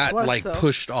remember that which got ones, like though.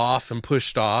 pushed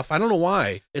off. I don't know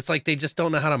why. It's like they just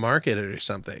don't know how to market it or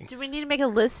something. Do we need to make a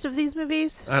list of these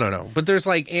movies? I don't know. But there's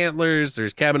like Antlers,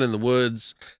 there's Cabin in the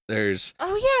Woods, there's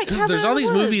Cabin there's in all the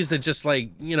these Woods. movies that just like,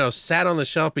 sat on the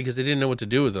shelf because they didn't know what to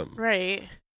do with them. Right.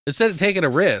 Instead of taking a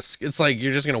risk, it's like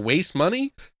you're just going to waste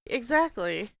money.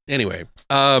 Exactly. Anyway,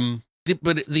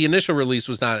 but the initial release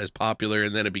was not as popular,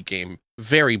 and then it became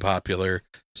very popular.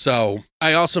 So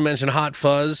I also mentioned Hot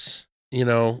Fuzz,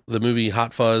 the movie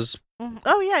Hot Fuzz,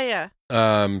 Oh, yeah.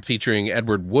 featuring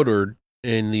Edward Woodward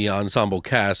in the ensemble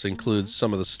cast, includes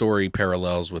some of the story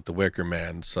parallels with The Wicker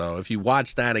Man. So if you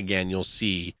watch that again, you'll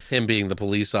see him being the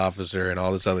police officer and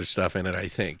all this other stuff in it, I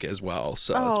think, as well.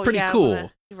 So it's pretty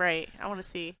cool. I want to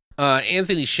see.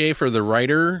 Anthony Schaefer, the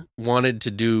writer, wanted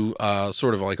to do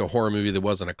sort of like a horror movie that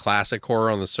wasn't a classic horror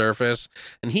on the surface,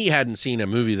 and he hadn't seen a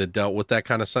movie that dealt with that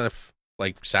kind of stuff,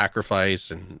 like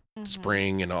sacrifice and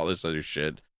spring and all this other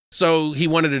shit. So he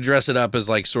wanted to dress it up as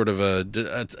like sort of a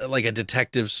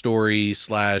detective story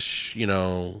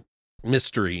 /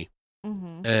 mystery,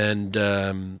 and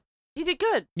You did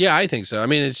good. yeah, I think so. I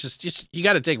mean, it's just you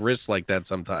got to take risks like that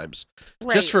sometimes,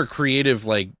 Right. just for creative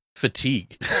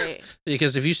fatigue. Right.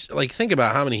 Because if you think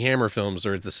about how many Hammer films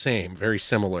are the same, very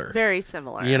similar. Very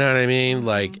similar. You know what I mean?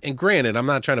 And granted, I'm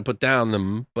not trying to put down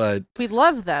them, but We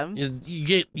love them.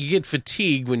 you get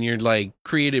fatigue when you're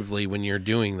creatively when you're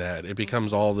doing that. It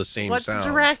becomes all the same What's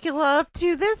sound. Dracula up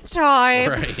to this time?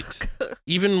 Right.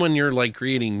 Even when you're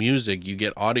creating music, you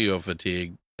get audio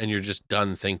fatigue and you're just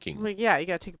done thinking. Like, yeah, you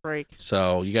gotta take a break.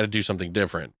 So you got to do something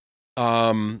different.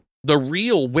 The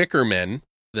real Wicker Men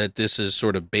that this is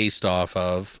sort of based off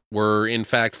of were in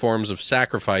fact forms of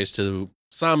sacrifice to,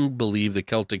 some believe, the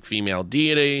Celtic female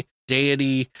deity.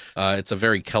 It's a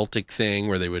very Celtic thing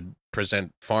where they would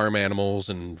present farm animals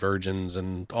and virgins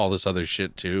and all this other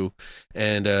shit too.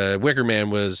 And Wicker Man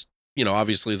was,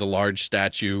 obviously the large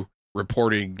statue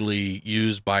reportedly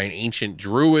used by an ancient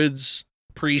druids,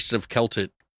 priests of Celtic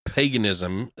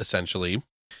paganism, essentially,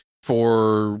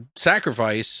 for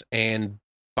sacrifice and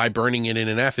by burning it in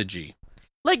an effigy.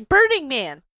 Like Burning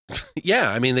Man.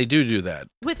 Yeah, I mean, they do that.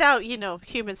 Without,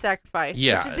 human sacrifice.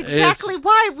 Yeah, Which is exactly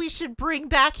why we should bring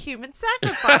back human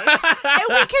sacrifice. And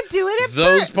we could do it at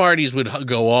Those parties would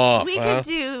go off. We huh? could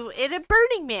do it at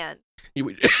Burning Man. You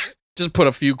would just put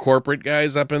a few corporate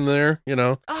guys up in there,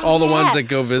 Oh, all the yeah. ones that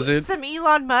go visit. Some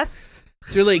Elon Musks.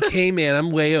 They're like, hey, man, I'm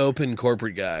way open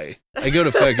corporate guy. I go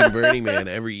to fucking Burning Man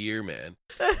every year, man.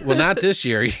 Well, not this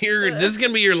year. This is going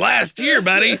to be your last year,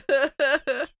 buddy.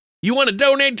 You want to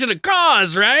donate to the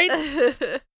cause, right? We're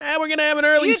going to have an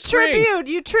early spring.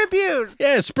 You tribute.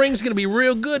 Yeah, spring's going to be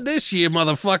real good this year,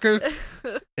 motherfucker.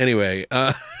 Anyway,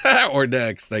 or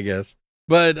next, I guess.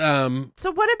 But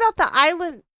So what about the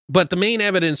island? But the main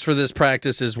evidence for this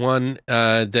practice is one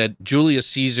that Julius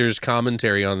Caesar's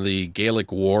commentary on the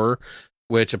Gallic War,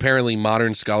 which apparently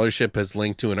modern scholarship has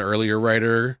linked to an earlier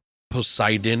writer,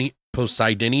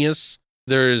 Posidonius.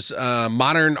 There's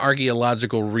modern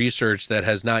archaeological research that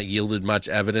has not yielded much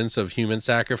evidence of human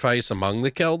sacrifice among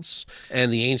the Celts,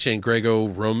 and the ancient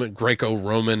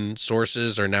Greco-Roman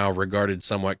sources are now regarded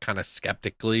somewhat kind of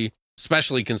skeptically,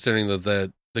 especially considering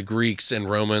that the Greeks and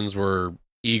Romans were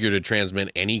eager to transmit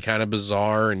any kind of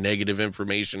bizarre and negative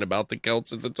information about the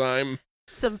Celts at the time.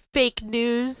 Some fake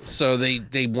news. So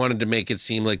they wanted to make it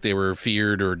seem like they were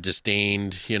feared or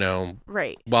disdained,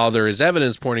 Right. While there is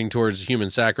evidence pointing towards human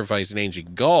sacrifice in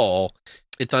ancient Gaul,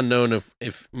 it's unknown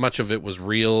if much of it was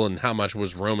real and how much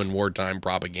was Roman wartime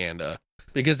propaganda.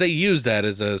 Because they used that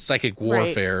as a psychic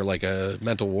warfare, like a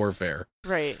mental warfare.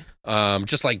 Right.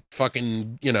 Just like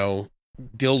fucking,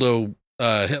 dildo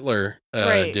Hitler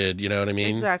did, you know what I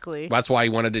mean? Exactly. That's why he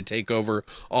wanted to take over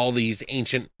all these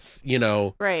ancient,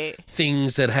 Right.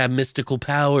 things that have mystical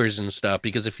powers and stuff,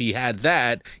 because if he had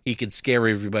that, he could scare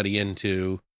everybody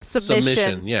into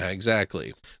submission. Yeah,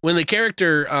 exactly. When the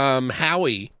character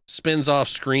Howie spins off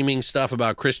screaming stuff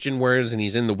about Christian words and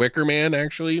he's in The Wicker Man,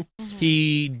 actually,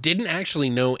 he didn't actually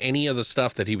know any of the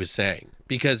stuff that he was saying,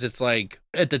 because it's like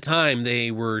at the time they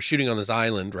were shooting on this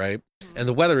island, right? And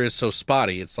the weather is so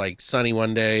spotty. It's like sunny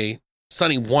one day,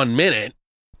 sunny 1 minute,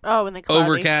 and then cloudy.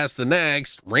 overcast the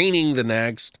next, raining the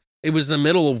next. It was the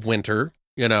middle of winter,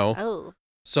 Oh.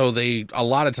 So they a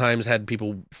lot of times had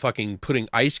people fucking putting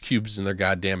ice cubes in their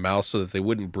goddamn mouth so that they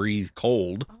wouldn't breathe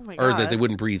cold, Oh my or God. that they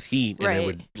wouldn't breathe heat, and Right. it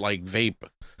would vape.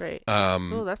 Right.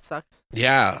 Oh, that sucks.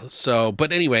 Yeah. So,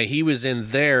 but anyway, he was in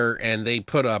there, and they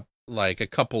put up a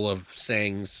couple of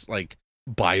sayings,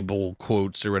 Bible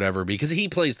quotes or whatever, because he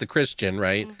plays the Christian,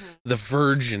 right? The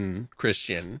virgin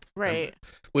Christian. Right.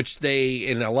 Which they,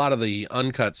 in a lot of the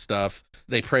uncut stuff,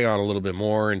 they prey on a little bit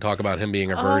more and talk about him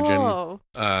being a virgin.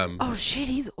 Oh shit,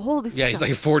 he's old. Yeah, he's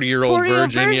like a 40-year-old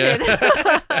virgin. Yeah.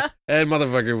 That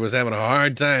motherfucker was having a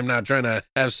hard time not trying to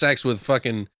have sex with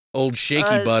fucking old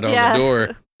shaky butt on the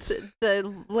door.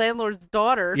 The landlord's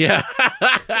daughter. Yeah.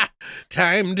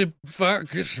 Time to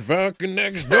fucking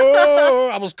next door.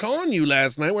 I was calling you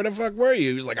last night. Where the fuck were you?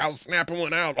 He was like, I was snapping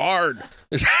one out hard.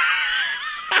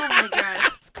 Oh my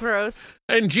god, it's gross.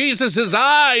 In Jesus'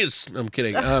 eyes. I'm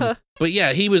kidding. But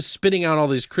yeah, he was spitting out all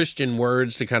these Christian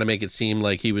words to kind of make it seem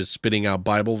like he was spitting out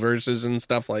Bible verses and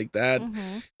stuff like that.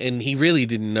 And he really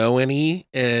didn't know any.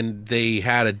 And they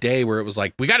had a day where it was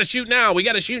like, we got to shoot now. We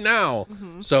got to shoot now.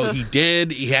 So he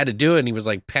did. He had to do it. And he was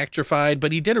like petrified,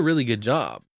 but he did a really good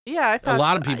job. Yeah, I thought a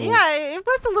lot of people. Yeah, it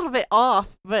was a little bit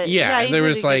off, but yeah, he there did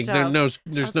was a like good job.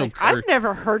 there's no. I've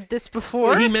never heard this before.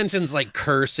 Well, he mentions like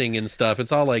cursing and stuff.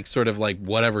 It's all like sort of like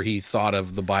whatever he thought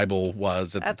of the Bible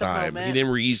was at the time. moment. He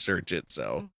didn't research it,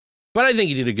 so. But I think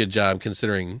he did a good job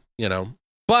considering, you know.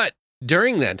 But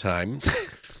during that time,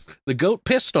 the goat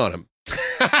pissed on him.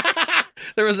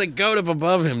 There was a goat up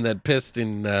above him that pissed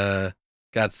and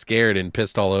got scared and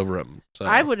pissed all over him. So.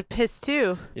 I would have pissed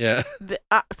too. Yeah.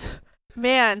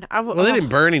 Man, well, they didn't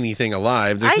burn anything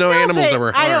alive. There's no animals that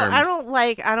were harmed.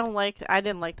 I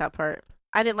didn't like that part.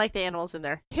 I didn't like the animals in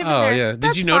there. Yeah.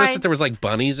 Did you notice that there was like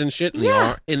bunnies and shit in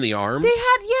the arms?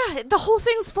 They had, the whole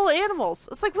thing's full of animals.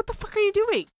 It's like, what the fuck are you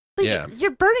doing? Like,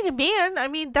 you're burning a man. I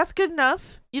mean, that's good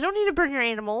enough. You don't need to burn your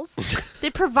animals. They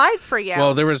provide for you.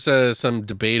 Well, there was some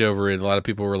debate over it. A lot of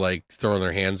people were like throwing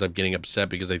their hands up, getting upset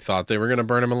because they thought they were going to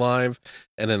burn him alive.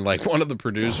 And then like one of the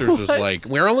producers was like,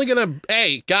 we're only going to,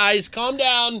 hey, guys, calm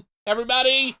down.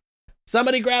 Everybody,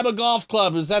 somebody grab a golf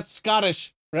club. That's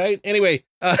Scottish, right? Anyway,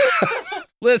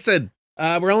 listen,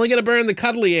 we're only going to burn the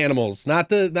cuddly animals, not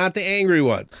the angry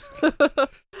ones.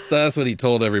 So that's what he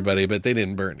told everybody, but they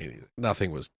didn't burn anything.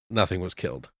 Nothing was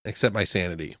killed except my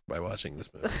sanity by watching this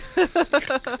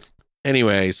movie.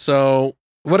 Anyway, so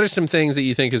what are some things that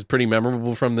you think is pretty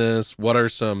memorable from this? What are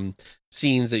some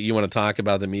scenes that you want to talk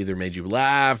about that either made you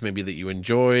laugh, maybe that you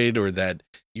enjoyed, or that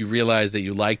you realized that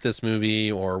you liked this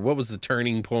movie, or what was the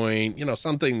turning point? You know,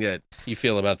 something that you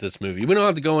feel about this movie. We don't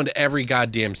have to go into every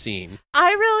goddamn scene.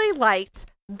 I really liked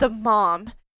the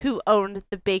mom who owned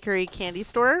the bakery candy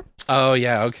store. Oh,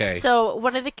 yeah, okay. So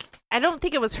I don't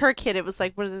think it was her kid. It was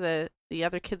like one of the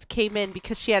other kids came in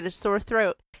because she had a sore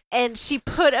throat. And she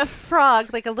put a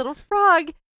frog, like a little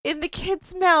frog, in the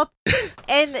kid's mouth.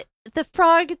 And the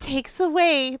frog takes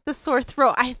away the sore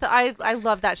throat. I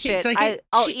love that shit. Like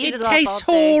I'll eat it tastes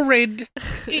all day. horrid.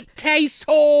 It tastes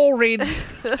horrid.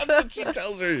 That's what she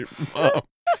tells her mom.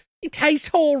 It tastes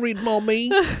horrid,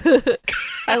 Mommy.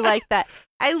 I like that.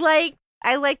 I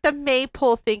like the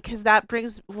maypole thing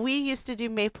because we used to do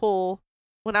maypole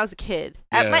when I was a kid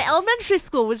at my elementary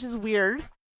school, which is weird.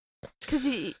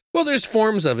 Well, there's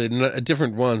forms of it in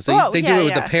different ones. They do it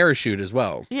with the parachute as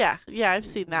well. Yeah, I've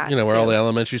seen that. You know, where all the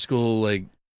elementary school like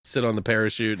sit on the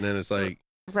parachute and then it's like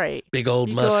big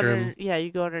old mushroom.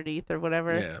 You go underneath or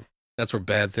whatever. Yeah, that's where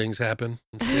bad things happen.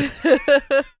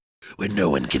 When no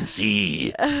one can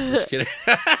see. Just kidding.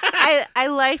 I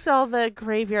liked all the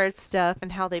graveyard stuff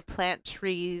and how they plant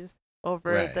trees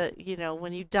over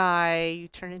when you die, you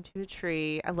turn into a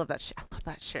tree. I love that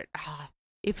shit.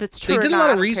 If it's true, they did a lot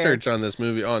of research on this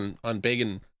movie on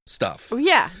pagan stuff.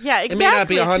 Yeah, exactly. It may not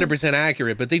be 100%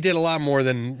 accurate, but they did a lot more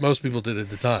than most people did at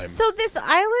the time. So this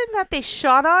island that they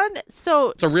shot on, it's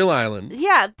a real island.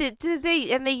 Yeah,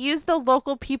 they used the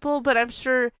local people, but I'm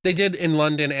sure they did in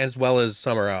London as well as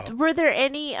somewhere else. Were there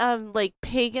any like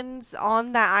pagans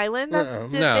on that island?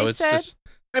 No, it's just.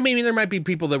 I mean, there might be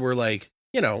people that were like,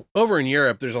 you know, over in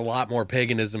Europe. There's a lot more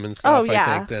paganism and stuff.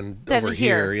 I think than over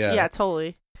here. Yeah,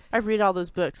 totally. I read all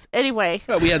those books. Anyway.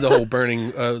 Well, we had the whole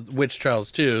burning witch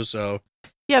trials too, so.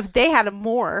 Yeah, but they had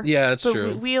more. Yeah, that's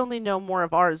true. We only know more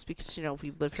of ours because,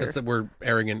 we live here. Because we're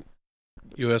arrogant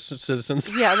U.S.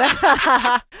 citizens. Yeah.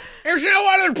 There's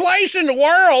no other place in the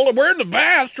world. We're the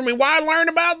best. I mean, why learn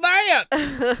about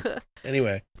that?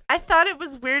 Anyway. I thought it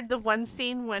was weird, the one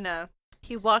scene when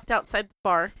he walked outside the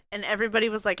bar and everybody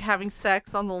was like having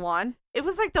sex on the lawn. It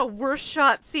was like the worst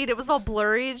shot scene. It was all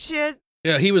blurry and shit.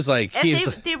 Yeah, he was like...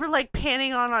 they were like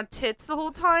panning on tits the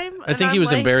whole time. I think he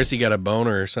was embarrassed he got a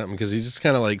boner or something because he just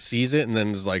kind of like sees it and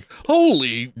then is like,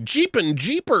 holy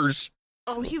jeepers.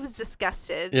 Oh, he was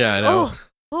disgusted. Yeah, I know.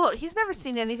 Oh, he's never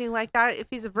seen anything like that if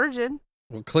he's a virgin.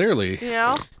 Well, clearly. You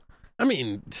know? I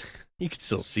mean, you could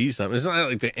still see something. It's not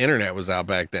like the internet was out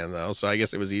back then, though, so I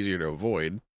guess it was easier to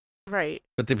avoid. Right.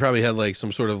 But they probably had like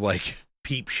some sort of like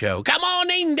peep show. Come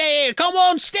on in there. Come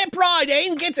on, step right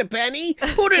in. Get a penny.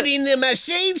 Put it in the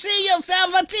machine. See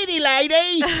yourself a titty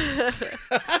lady.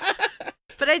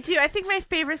 But I think my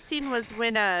favorite scene was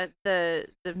when the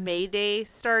May Day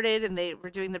started and they were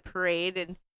doing the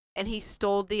parade and he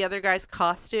stole the other guy's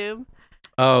costume.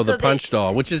 Oh, so the punch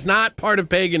doll, which is not part of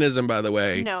paganism, by the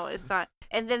way. No, it's not.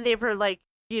 And then they were like,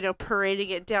 parading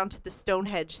it down to the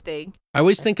Stonehenge thing. I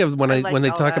always think of when they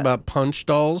talk that. about punch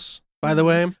dolls, by the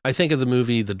way, I think of the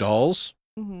movie The Dolls.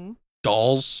 Mm-hmm.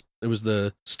 Dolls. It was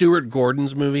the Stuart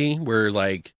Gordon's movie where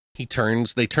like they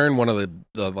turn one of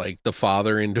the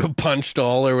father into a punch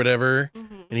doll or whatever.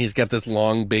 Mm-hmm. And he's got this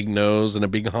long, big nose and a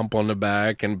big hump on the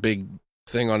back and big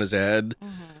thing on his head.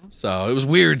 Mm-hmm. So it was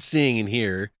weird seeing in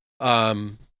here.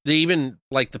 They even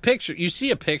like the picture, you see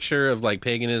a picture of like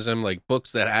paganism, like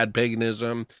books that had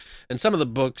paganism, and some of the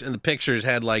books and the pictures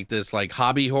had like this like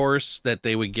hobby horse that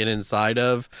they would get inside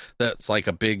of. That's like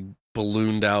a big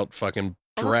ballooned out fucking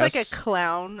dress. Almost like a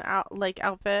clown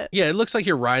outfit. Yeah, it looks like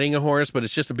you're riding a horse, but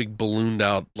it's just a big ballooned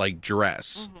out like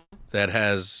dress that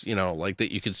has, like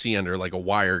that you could see under like a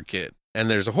wire kit.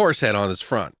 And there's a horse head on its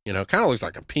front, kind of looks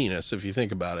like a penis if you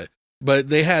think about it. But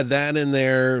they had that in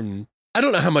there. And I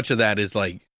don't know how much of that is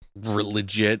like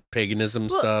legit paganism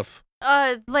stuff.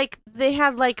 Like they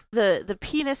had like the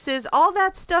penises, all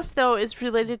that stuff though is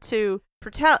related to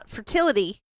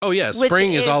fertility. Oh yeah,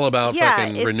 spring is all about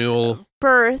fucking renewal,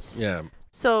 birth. Yeah.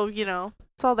 So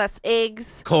it's all that's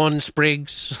eggs, corn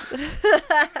sprigs,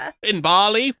 and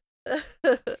barley.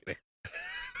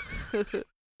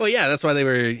 Well, yeah, that's why they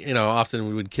were,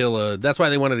 often would kill that's why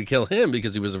they wanted to kill him,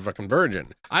 because he was a fucking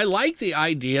virgin. I like the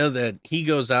idea that he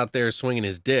goes out there swinging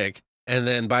his dick, and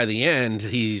then by the end,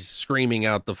 he's screaming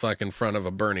out the fucking front of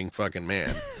a burning fucking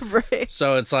man. Right.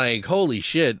 So it's like, holy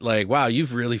shit, like, wow,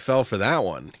 you've really fell for that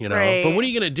one, Right. But what are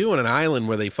you going to do on an island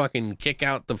where they fucking kick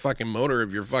out the fucking motor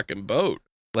of your fucking boat?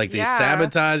 Like, they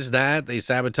sabotage that. They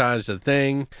sabotage the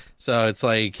thing. So it's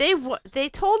like... They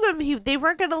told him they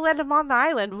weren't going to let him on the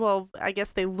island. Well, I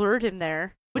guess they lured him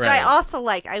there. Which Right. I also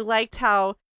like. I liked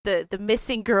how the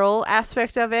missing girl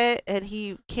aspect of it. And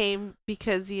he came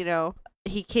because,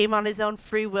 he came on his own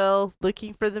free will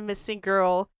looking for the missing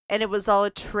girl. And it was all a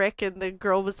trick. And the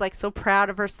girl was, like, so proud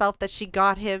of herself that she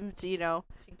got him to, to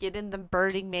get in the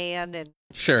Burning Man. And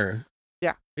Sure.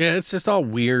 Yeah. Yeah, it's just all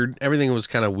weird. Everything was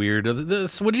kind of weird.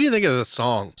 What did you think of the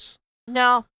songs?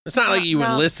 No. It's not like you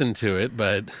would listen to it,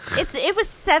 but... It was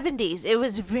 70s. It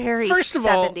was very 70s. First of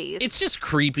all, it's just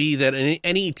creepy that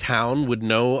any town would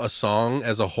know a song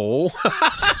as a whole.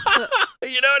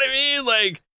 You know what I mean?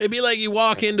 Like, it'd be like you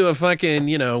walk into a fucking,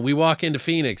 we walk into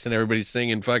Phoenix and everybody's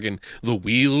singing fucking, the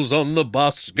wheels on the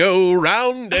bus go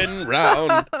round and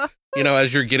round.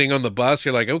 As you're getting on the bus,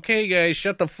 you're like, okay, guys,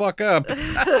 shut the fuck up.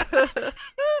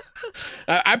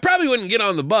 I probably wouldn't get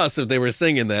on the bus if they were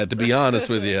singing that, to be honest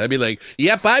with you. I'd be like,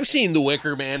 yep, I've seen The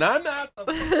Wicker Man. I'm not.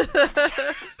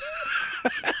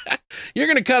 You're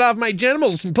going to cut off my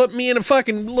genitals and put me in a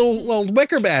fucking little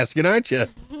wicker basket, aren't you?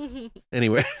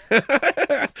 Anyway.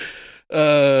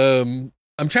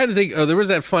 I'm trying to think. Oh, there was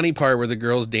that funny part where the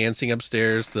girl's dancing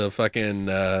upstairs, the fucking,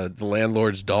 the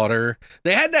landlord's daughter.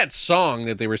 They had that song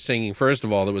that they were singing, first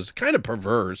of all, that was kind of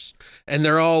perverse. And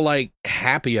they're all, like,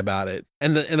 happy about it.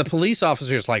 And the police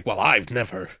officer's like, well, I've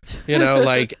never,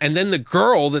 and then the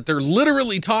girl that they're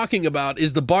literally talking about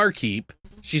is the barkeep.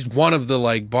 She's one of the,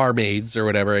 like, barmaids or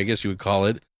whatever, I guess you would call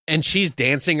it. And she's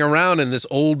dancing around, and this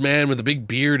old man with a big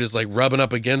beard is like rubbing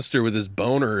up against her with his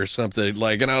boner or something.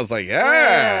 Like, and I was like,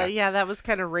 yeah, that was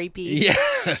kind of rapey.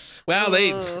 Yeah. Well,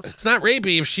 it's not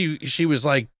rapey if she was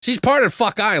like, she's part of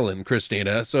Fuck Island,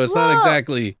 Christina. So it's not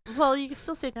exactly. Well, you can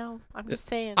still say no. I'm just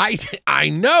saying. I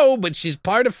know, but she's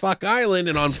part of Fuck Island,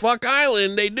 and on Fuck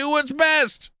Island, they do what's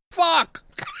best. Fuck.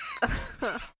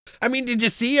 I mean, did you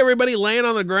see everybody laying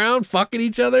on the ground fucking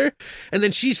each other? And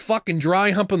then she's fucking dry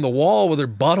humping the wall with her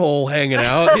butthole hanging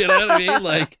out. You know what I mean?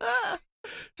 Like,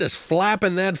 just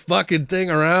flapping that fucking thing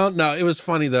around. No, it was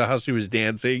funny, though, how she was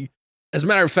dancing. As a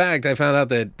matter of fact, I found out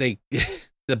that the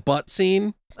butt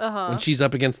scene, when she's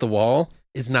up against the wall,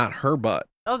 is not her butt.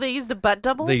 Oh, they used a butt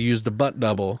double? They used a butt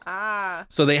double. Ah.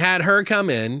 So they had her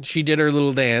come in. She did her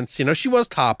little dance. She was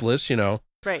topless,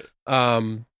 Right.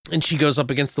 And she goes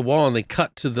up against the wall, and they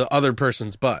cut to the other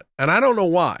person's butt. And I don't know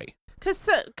why.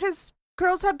 Because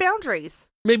girls have boundaries.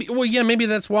 Maybe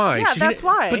that's why. Yeah, that's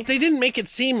why. But they didn't make it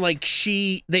seem like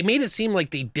they made it seem like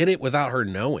they did it without her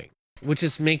knowing, which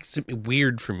just makes it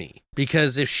weird for me.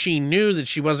 Because if she knew that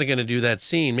she wasn't going to do that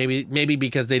scene, maybe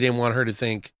because they didn't want her to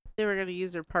think They were gonna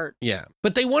use her part. Yeah.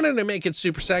 But they wanted to make it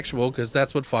super sexual because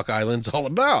that's what Fuck Island's all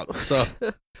about. So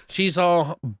she's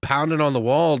all pounding on the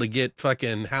wall to get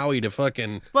fucking Howie to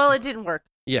fucking... Well, it didn't work.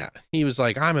 Yeah. He was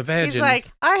like, I'm a virgin. He's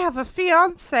like, I have a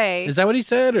fiance. Is that what he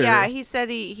said? Or? Yeah, he said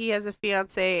he has a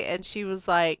fiance, and she was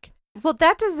like, well,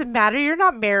 that doesn't matter. You're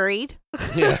not married.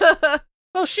 Yeah.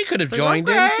 Well, she could have Like, joined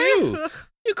in okay. too.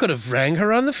 You could have rang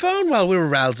her on the phone while we were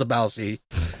rousey-bousey.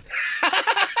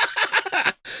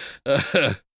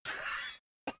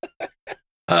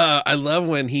 I love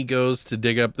when he goes to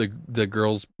dig up the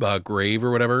girl's grave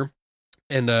or whatever,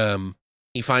 and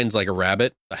he finds like a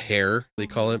rabbit, a hare they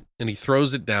call it, and he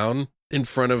throws it down in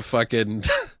front of fucking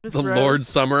Miss the Rose. Lord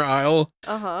Summer Isle,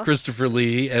 Uh-huh. Christopher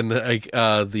Lee, and like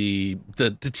the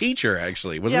teacher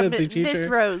actually wasn't it the teacher, Miss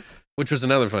Rose. which was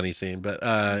another funny scene, but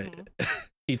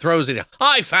he throws it.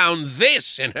 I found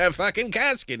this in her fucking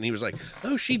casket, and he was like,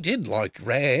 "Oh, she did like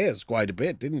rare hairs quite a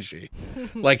bit, didn't she?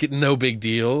 Like no big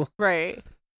deal." Right.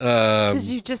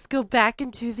 Because you just go back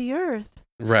into the earth.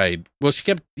 Right. Well, she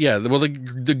kept, yeah. Well,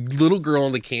 the little girl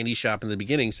in the candy shop in the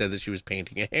beginning said that she was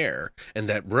painting a hare and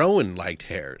that Rowan liked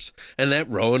hares and that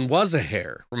Rowan was a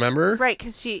hare. Remember? Right,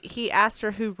 because he asked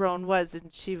her who Rowan was,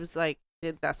 and she was like,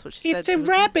 that's what she said. It's a She was-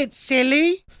 rabbit,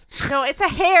 silly. No, it's a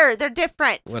hare. They're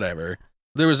different. Whatever.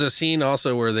 There was a scene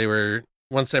also where they were,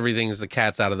 once the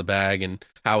cat's out of the bag and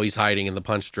Howie's hiding in the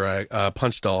punch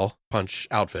doll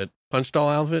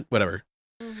outfit, whatever.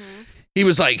 Mm-hmm. He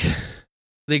was like,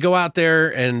 they go out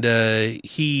there and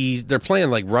they're playing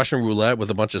like Russian roulette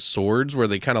with a bunch of swords where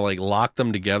they kind of like lock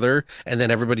them together and then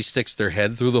everybody sticks their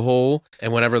head through the hole.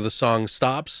 And whenever the song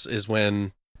stops is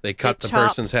when they cut the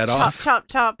person's head off. Chop,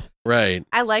 chop. Right.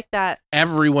 I like that.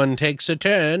 Everyone takes a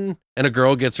turn and a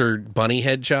girl gets her bunny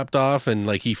head chopped off and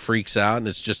like he freaks out and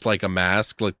it's just like a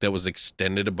mask like that was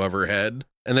extended above her head.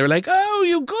 And they're like, oh,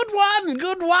 you good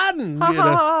one. You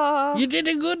know, you did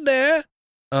it good there.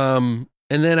 And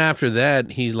then after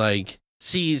that, he like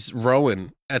sees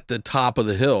Rowan at the top of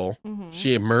the hill. Mm-hmm.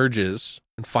 She emerges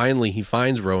and finally he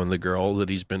finds Rowan, the girl that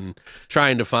he's been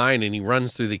trying to find, and he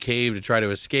runs through the cave to try to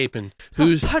escape. And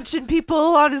So punching people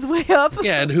on his way up.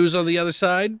 yeah, and who's on the other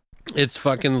side? It's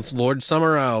fucking Lord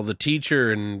Summer Isle, the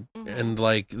teacher, and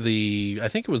like I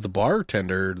think it was the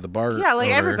bartender, the bar. Yeah, like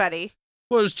owner. everybody.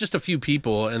 Well, it was just a few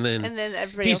people, and then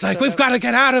Everybody he's else like, showed "We've up. got to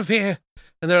get out of here."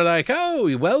 And they're like,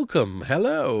 "Oh, welcome,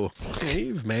 hello.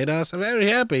 You've made us very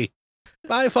happy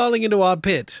by falling into our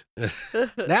pit.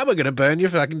 Now we're gonna burn your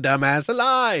fucking dumbass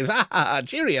alive.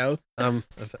 Cheerio."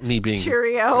 That's me being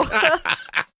Cheerio.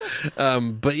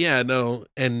 but yeah, no,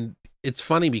 and it's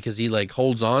funny because he like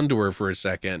holds on to her for a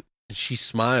second, and she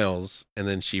smiles, and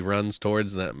then she runs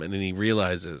towards them, and then he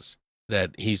realizes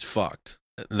that he's fucked.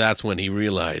 That's when he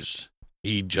realized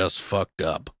he just fucked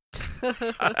up.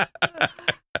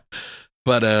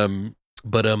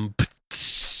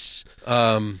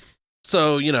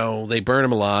 So, you know, they burn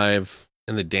him alive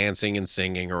and the dancing and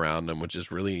singing around him, which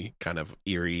is really kind of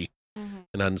eerie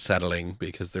and unsettling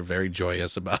because they're very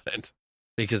joyous about it.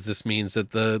 Because this means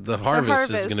that the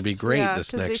harvest is going to be great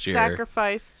this 'cause next they year.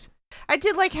 Sacrificed. I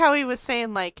did like how he was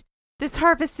saying, like, this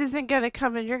harvest isn't going to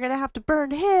come and you're going to have to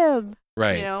burn him.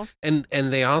 Right. You know? And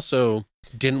they also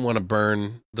didn't want to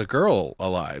burn the girl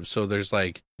alive. So there's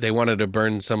like, they wanted to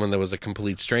burn someone that was a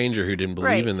complete stranger who didn't believe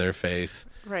Right. in their faith.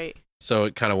 Right. So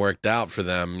it kind of worked out for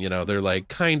them. You know, they're like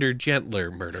kinder, gentler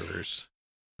murderers.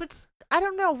 But I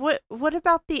don't know. What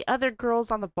about the other girls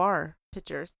on the bar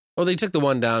pictures? Oh, they took the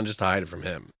one down just to hide it from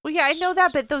him. Well, yeah, I know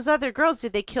that, but those other girls,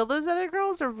 did they kill those other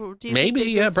girls? Or do you Maybe, think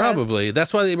they yeah, just had- probably.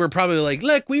 That's why they were probably like,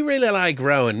 look, we really like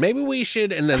Rowan. Maybe we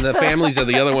should. And then the families of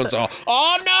the other ones all,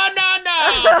 oh,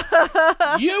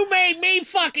 no. You made me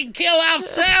fucking kill our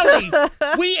Sally.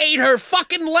 We ate her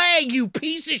fucking leg, you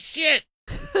piece of shit.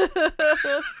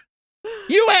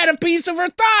 You had a piece of her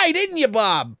thigh, didn't you,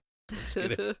 Bob?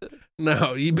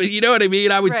 No, but you know what I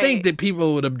mean? I would Right. think that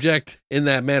people would object in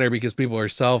that manner because people are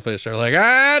selfish or like,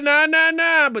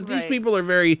 no. But these Right. people are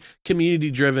very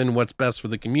community driven. What's best for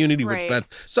the community? What's Right. best?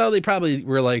 So they probably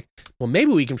were like, well,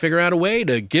 maybe we can figure out a way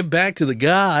to give back to the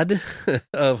god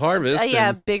of harvest. Yeah,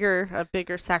 and, a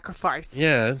bigger sacrifice.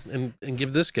 yeah, and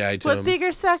give this guy to What him.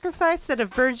 bigger sacrifice than a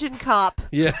virgin cop?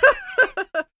 Yeah.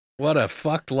 What a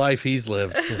fucked life he's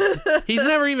lived. He's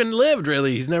never even lived,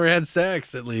 really. He's never had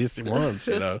sex, at least once,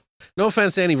 you know. No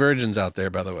offense to any virgins out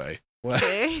there, by the way. What?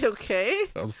 Okay.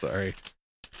 I'm sorry.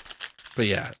 But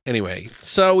yeah, anyway.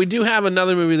 So we do have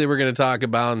another movie that we're going to talk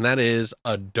about, and that is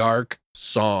A Dark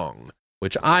Song,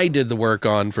 which I did the work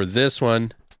on for this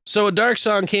one. So A Dark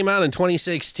Song came out in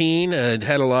 2016. It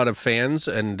had a lot of fans,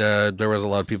 and there was a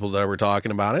lot of people that were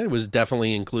talking about it. It was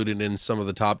definitely included in some of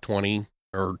the top 20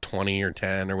 or 20 or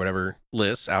 10 or whatever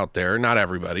lists out there. Not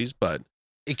everybody's, but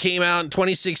it came out in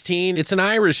 2016. It's an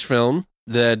Irish film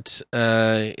that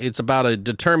it's about a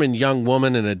determined young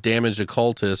woman and a damaged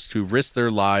occultist who risk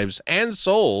their lives and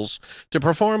souls to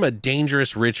perform a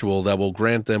dangerous ritual that will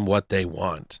grant them what they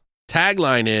want.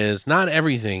 Tagline is, not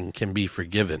everything can be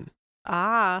forgiven.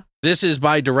 Ah. This is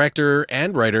by director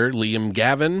and writer Liam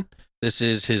Gavin. This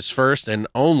is his first and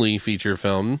only feature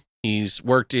film. He's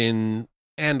worked in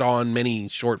and on many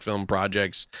short film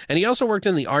projects. And he also worked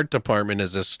in the art department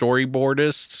as a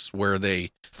storyboardist, where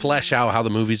they flesh out how the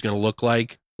movie's going to look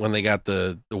like when they got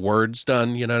the words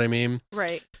done, you know what I mean?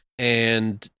 Right.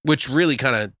 And which really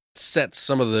kind of sets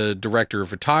some of the director of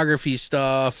photography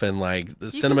stuff and like the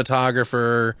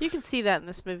cinematographer. You can see that in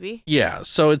this movie. Yeah.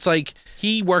 So it's like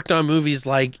he worked on movies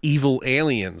like Evil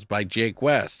Aliens by Jake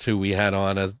West, who we had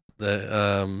on as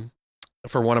the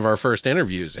for one of our first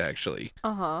interviews, actually.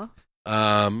 Uh-huh.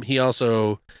 He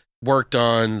also worked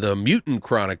on the Mutant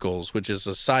Chronicles, which is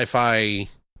a sci-fi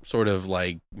sort of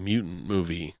like mutant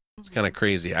movie. It's kind of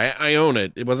crazy. I own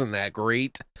it. It wasn't that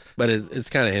great, but it's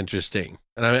kind of interesting.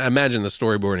 And I imagine the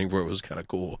storyboarding for it was kind of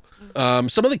cool.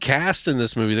 Some of the cast in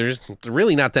this movie, there's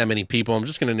really not that many people. I'm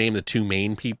just going to name the two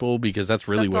main people because that's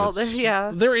really what it's...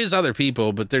 Yeah. There is other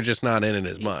people, but they're just not in it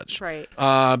as much. Right.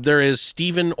 There is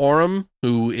Stephen Oram,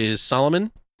 who is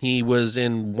Solomon. He was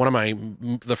in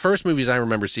the first movies I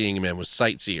remember seeing him in was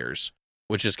Sightseers,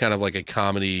 which is kind of like a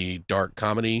comedy, dark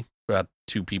comedy about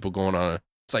two people going on a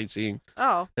sightseeing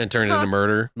and turned into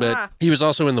murder. But he was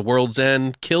also in The World's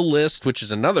End, Kill List, which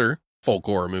is another folk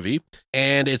horror movie,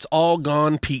 and It's All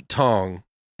Gone Pete Tong,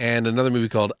 and another movie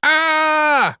called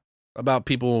about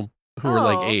people who are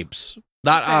like apes.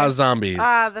 Not zombies.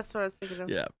 That's what I was thinking of.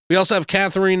 Yeah. We also have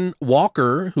Catherine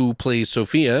Walker, who plays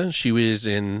Sophia. She was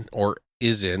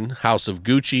is in House of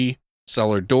Gucci,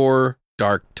 Cellar Door,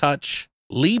 Dark Touch,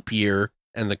 Leap Year,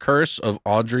 and The Curse of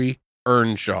Audrey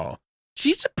Earnshaw.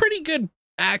 She's a pretty good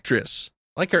actress.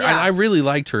 Like her, Yeah. I really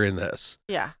liked her in this.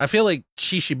 Yeah. I feel like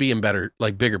she should be in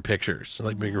bigger pictures,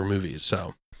 like bigger movies.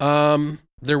 So,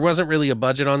 there wasn't really a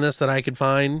budget on this that I could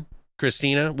find.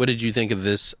 Christina, what did you think of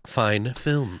this fine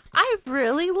film? I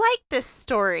really like this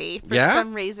story for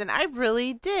some reason. I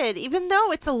really did. Even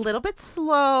though it's a little bit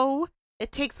slow,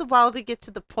 it takes a while to get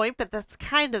to the point, but that's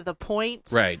kind of the point.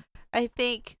 Right. I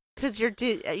think because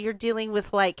you're dealing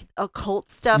with like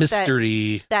occult stuff,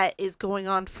 mystery that is going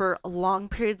on for long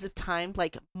periods of time,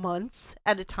 like months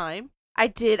at a time. I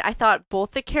thought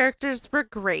both the characters were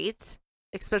great,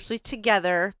 especially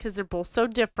together because they're both so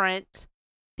different.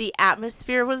 The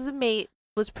atmosphere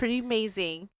was pretty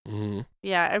amazing. Mm-hmm.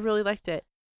 Yeah, I really liked it.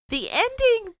 The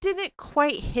ending didn't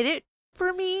quite hit it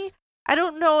for me. I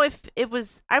don't know if it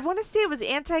was, I want to say it was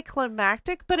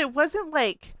anticlimactic, but it wasn't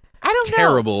like, I don't know.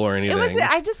 Terrible or anything. It wasn't,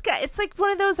 it's like one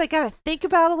of those I got to think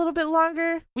about a little bit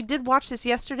longer. We did watch this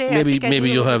yesterday. Maybe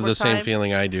you'll have the same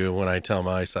feeling I do when I tell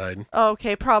my side.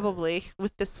 Okay, probably.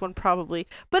 With this one, probably.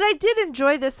 But I did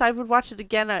enjoy this. I would watch it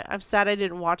again. I'm sad I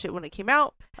didn't watch it when it came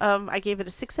out. I gave it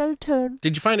a 6 out of 10.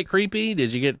 Did you find it creepy?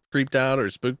 Did you get creeped out or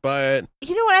spooked by it?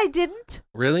 You know what? I didn't.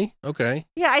 Really? Okay.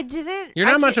 Yeah, I didn't. You're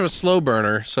not much of a slow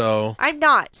burner, so... I'm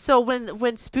not. So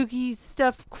when spooky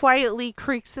stuff quietly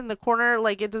creaks in the corner,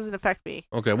 like, it doesn't affect me.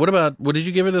 Okay, what did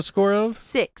you give it a score of?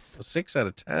 6. A 6 out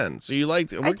of 10. So you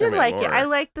liked it. I did like it. I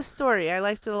liked the story. I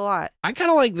liked it a lot. I kind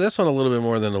of like this one a little bit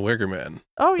more than The Wicker Man.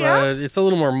 Oh, yeah? But it's a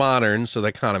little more modern, so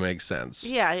that kind of makes sense.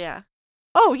 Yeah.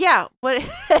 Oh, yeah. What?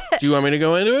 Do you want me to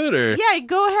go into it? Or? Yeah,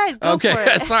 go ahead. Go okay, for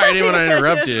it. sorry, I didn't want to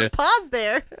interrupt you. Pause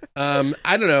there.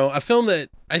 I don't know. I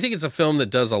think it's a film that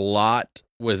does a lot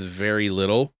with very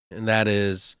little, and that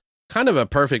is kind of a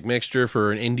perfect mixture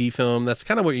for an indie film. That's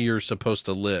kind of what you're supposed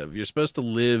to live. You're supposed to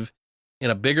live in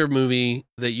a bigger movie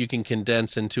that you can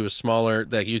condense into a smaller,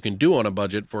 that you can do on a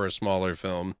budget for a smaller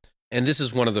film. And this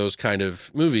is one of those kind of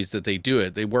movies that they do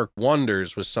it. They work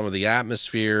wonders with some of the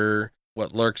atmosphere,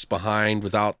 what lurks behind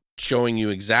without showing you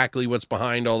exactly what's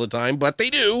behind all the time, but they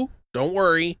do. Don't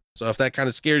worry. So if that kind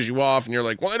of scares you off and you're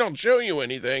like, well, I don't show you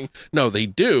anything. No, they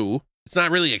do. It's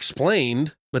not really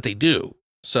explained, but they do.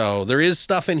 So there is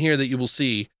stuff in here that you will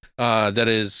see that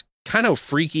is kind of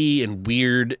freaky and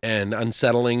weird and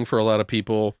unsettling for a lot of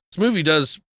people. This movie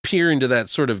does peer into that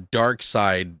sort of dark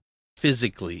side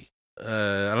physically. I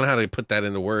don't know how to put that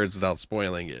into words without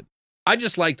spoiling it. I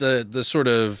just like the sort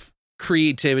of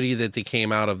creativity that they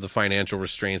came out of the financial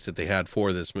restraints that they had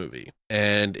for this movie.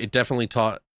 And it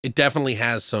definitely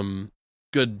has some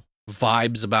good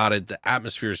vibes about it. The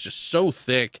atmosphere is just so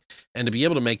thick, and to be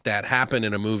able to make that happen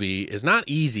in a movie is not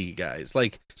easy, guys.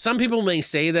 Like, some people may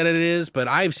say that it is, but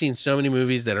I've seen so many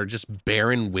movies that are just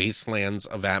barren wastelands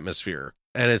of atmosphere.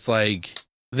 And it's like,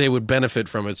 they would benefit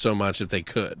from it so much if they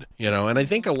could, and I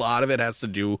think a lot of it has to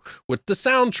do with the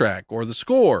soundtrack or the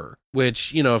score,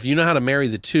 which, if you know how to marry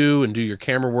the two and do your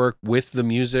camera work with the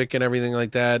music and everything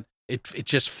like that, it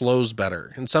just flows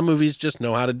better. And some movies just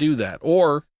know how to do that.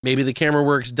 Or maybe the camera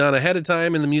work's done ahead of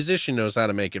time and the musician knows how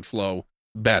to make it flow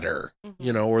better,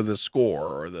 or the score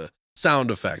or the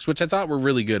sound effects, which I thought were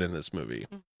really good in this movie.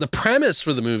 The premise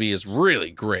for the movie is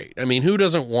really great. I mean, who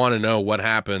doesn't want to know what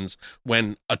happens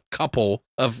when a couple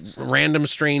of random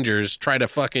strangers try to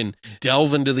fucking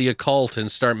delve into the occult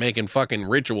and start making fucking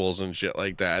rituals and shit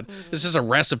like that? This is a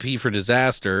recipe for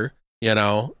disaster.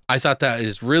 I thought that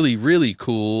is really, really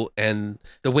cool. And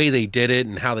the way they did it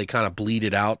and how they kind of bleed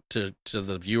it out to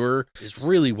the viewer is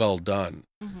really well done.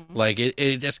 Like,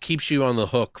 it just keeps you on the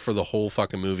hook for the whole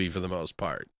fucking movie for the most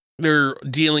part. They're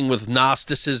dealing with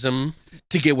Gnosticism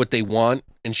to get what they want,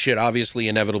 and shit obviously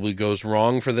inevitably goes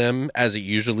wrong for them, as it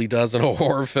usually does in a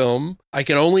horror film. I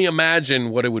can only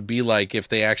imagine what it would be like if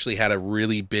they actually had a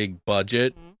really big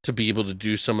budget to be able to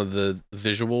do some of the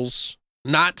visuals.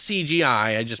 Not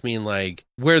CGI, I just mean like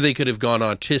where they could have gone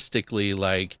artistically,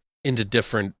 like into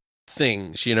different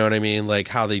things, you know what I mean? Like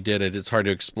how they did it, it's hard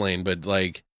to explain, but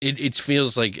like it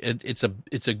feels like it's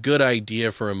a good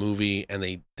idea for a movie, and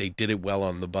they did it well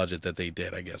on the budget that they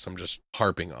did, I guess I'm just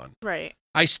harping on. Right.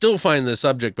 I still find the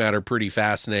subject matter pretty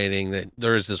fascinating, that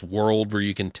there is this world where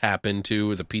you can tap into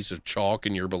with a piece of chalk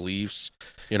in your beliefs.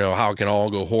 How it can all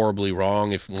go horribly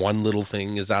wrong if one little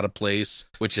thing is out of place,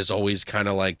 which is always kind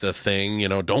of like the thing,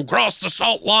 don't cross the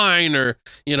salt line, or,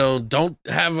 don't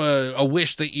have a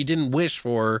wish that you didn't wish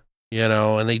for,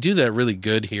 and they do that really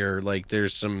good here. Like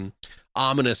there's some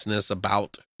ominousness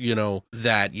about,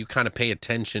 that you kind of pay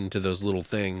attention to those little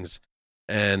things.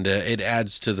 And it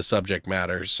adds to the subject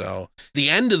matter. So the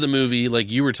end of the movie,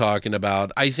 like you were talking about,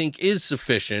 I think is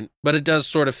sufficient, but it does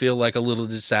sort of feel like a little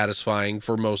dissatisfying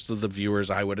for most of the viewers,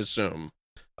 I would assume.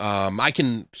 I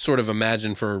can sort of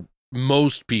imagine for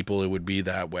most people it would be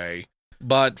that way.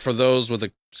 But for those with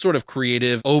a sort of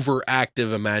creative,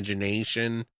 overactive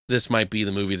imagination, this might be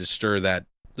the movie to stir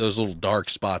those little dark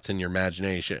spots in your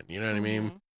imagination. You know what I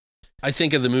mean? I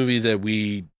think of the movie that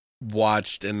we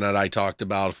watched and that I talked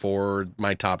about for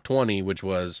my top 20, which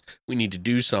was We Need to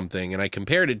Do Something, and I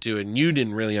compared it to it, and you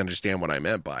didn't really understand what I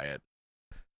meant by it,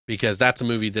 because that's a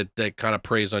movie that kind of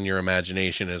preys on your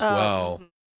imagination as well,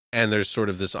 and there's sort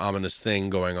of this ominous thing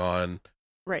going on,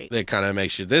 right, that kind of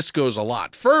makes you, this goes a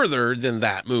lot further than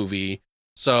that movie,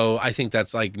 so I think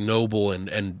that's like noble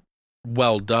and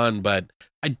well done, but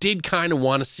I did kind of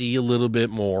want to see a little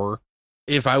bit more.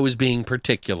 If I was being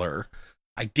particular,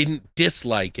 I didn't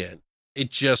dislike it.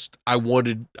 It just, I would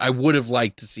have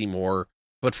liked to see more,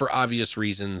 but for obvious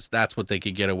reasons, that's what they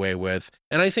could get away with.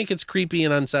 And I think it's creepy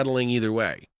and unsettling either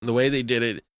way. The way they did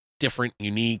it, different,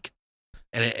 unique,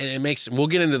 and it makes, we'll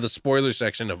get into the spoiler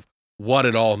section of what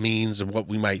it all means and what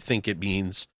we might think it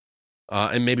means,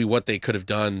 and maybe what they could have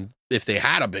done if they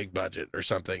had a big budget or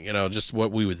something, just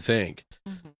what we would think.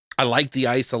 I like the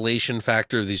isolation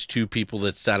factor of these two people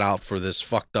that set out for this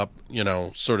fucked up,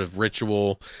 sort of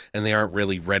ritual, and they aren't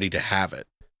really ready to have it.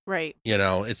 Right.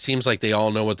 It seems like they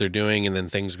all know what they're doing, and then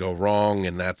things go wrong,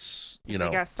 and that's, You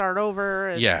gotta start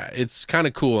over. Yeah, it's kind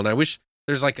of cool, and I wish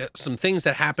there's like some things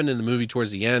that happened in the movie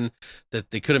towards the end that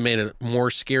they could have made it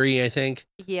more scary, I think.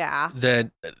 Yeah.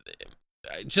 That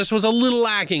just was a little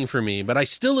lacking for me, but I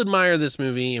still admire this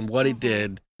movie and what it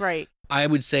did. Right. I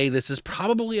would say this is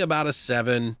probably about a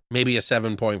 7, maybe a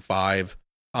 7.5.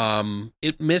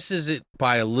 It misses it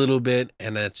by a little bit,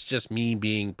 and it's just me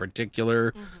being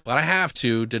particular, but I have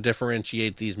to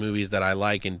differentiate these movies that I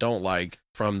like and don't like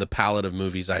from the palette of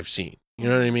movies I've seen. You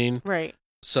know what I mean? Right.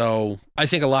 So I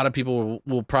think a lot of people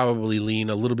will probably lean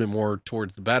a little bit more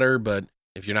towards the better, but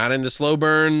if you're not into slow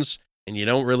burns and you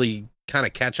don't really kind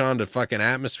of catch on to fucking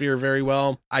atmosphere very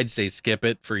well, I'd say skip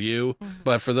it for you.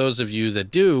 But for those of you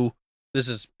that do, this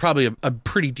is probably a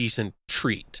pretty decent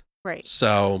treat. Right.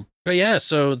 So, but yeah,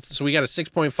 so we got a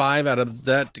 6.5 out of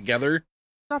that together.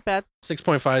 Not bad.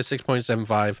 6.5,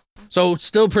 6.75. So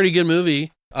still pretty good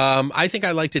movie. I think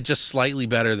I liked it just slightly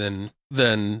better than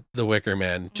The Wicker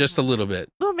Man, just a little bit.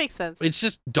 Well, it makes sense. It's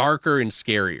just darker and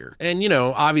scarier. And,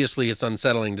 obviously it's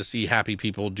unsettling to see happy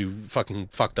people do fucking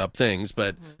fucked up things,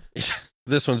 but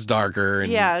this one's darker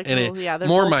and,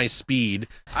 more my speed.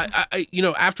 I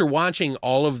after watching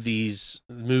all of these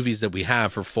movies that we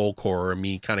have for folk horror, and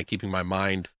me kind of keeping my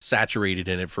mind saturated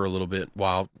in it for a little bit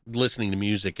while listening to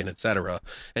music and etc.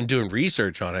 and doing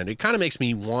research on it, it kind of makes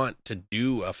me want to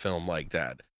do a film like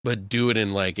that, but do it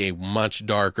in like a much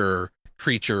darker,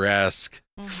 creature-esque,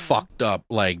 fucked up,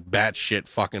 like batshit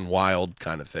fucking wild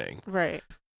kind of thing. Right.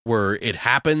 where it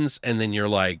happens and then you're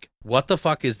like, what the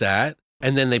fuck is that?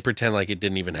 And then they pretend like it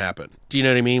didn't even happen. Do you know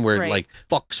what I mean? Where it like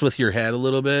fucks with your head a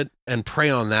little bit, and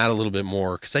prey on that a little bit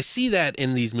more. Because I see that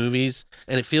in these movies,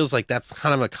 and it feels like that's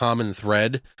kind of a common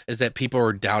thread, is that people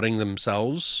are doubting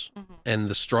themselves and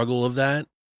the struggle of that,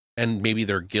 and maybe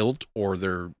their guilt or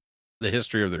the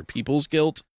history of their people's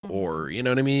guilt, or you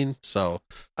know what I mean? So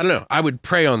I don't know. I would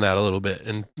prey on that a little bit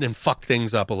and fuck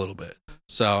things up a little bit.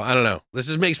 So I don't know. This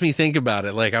just makes me think about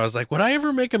it. Like I was like, would I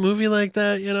ever make a movie like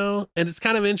that? You know? And it's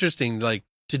kind of interesting, like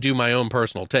to do my own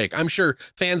personal take. I'm sure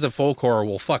fans of folk horror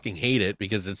will fucking hate it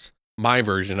because it's my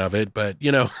version of it. But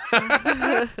you know.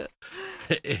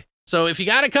 So if you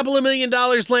got a couple of $1 million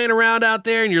laying around out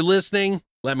there and you're listening,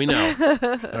 let me know.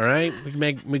 All right, we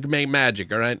can make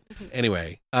magic. All right.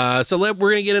 Anyway, so we're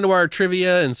gonna get into our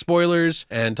trivia and spoilers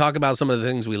and talk about some of the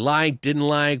things we liked, didn't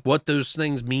like, what those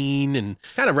things mean, and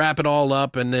kind of wrap it all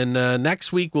up. And then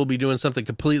next week we'll be doing something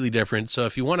completely different. So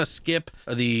if you want to skip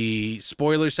the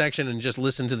spoiler section and just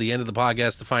listen to the end of the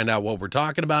podcast to find out what we're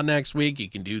talking about next week, you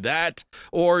can do that,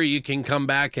 or you can come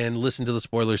back and listen to the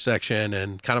spoiler section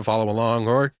and kind of follow along,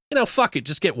 or fuck it,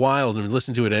 just get wild and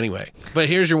listen to it anyway. But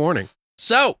here's your warning.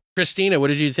 So, Christina, what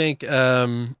did you think?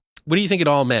 What do you think it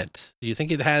all meant? Do you think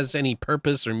it has any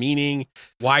purpose or meaning?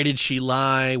 Why did she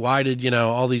lie? Why did,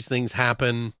 all these things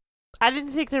happen? I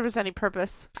didn't think there was any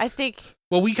purpose. I think...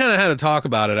 Well, we kind of had to talk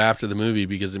about it after the movie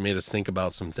because it made us think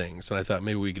about some things. And I thought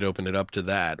maybe we could open it up to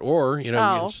that. Or, you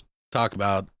can just talk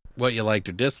about what you liked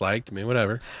or disliked. I mean,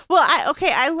 whatever. Well,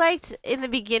 I liked in the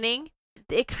beginning,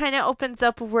 it kind of opens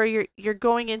up where you're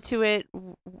going into it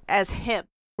as him,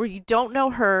 where you don't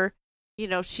know her.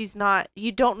 She's not,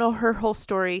 you don't know her whole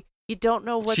story. You don't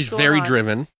know what's she's going very on.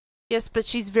 driven. Yes, but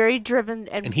she's very driven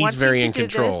and he's very in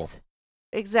control. This.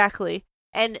 Exactly.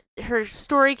 And her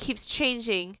story keeps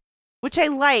changing, which I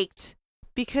liked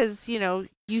because, you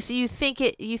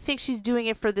think she's doing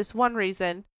it for this one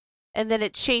reason and then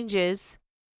it changes.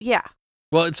 Yeah.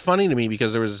 Well, it's funny to me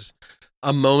because there was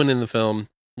a moment in the film,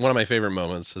 one of my favorite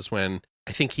moments is when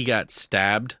I think he got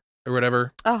stabbed or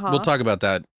whatever. We'll talk about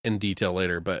that in detail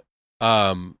later, but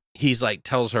he's like,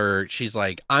 tells her, she's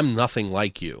like, I'm nothing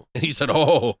like you. And he said,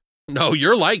 oh, no,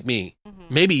 you're like me.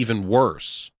 Mm-hmm. Maybe even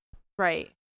worse.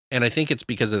 Right. And I think it's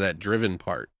because of that driven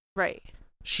part. Right.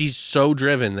 She's so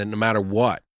driven that no matter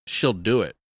what, she'll do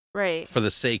it. Right. For the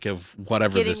sake of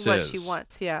whatever Getting this what is. she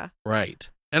wants, yeah. Right.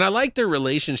 And I like their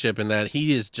relationship in that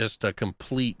he is just a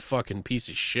complete fucking piece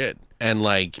of shit. And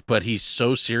but he's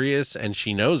so serious and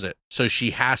she knows it. So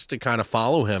she has to kind of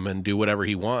follow him and do whatever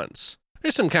he wants.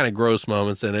 There's some kind of gross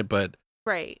moments in it, but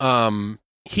right.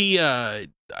 He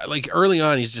early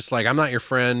on he's just like, I'm not your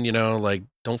friend,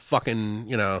 don't fucking,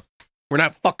 we're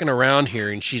not fucking around here.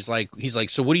 And he's like,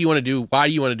 so what do you want to do? Why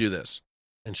do you want to do this?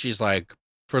 And she's like,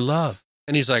 for love.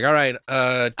 And he's like, all right,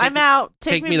 I'm out.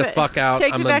 Take me the fuck out.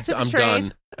 I'm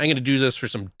done. I'm going to do this for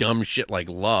some dumb shit like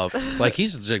love. Like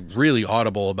he's like really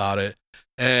audible about it.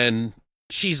 And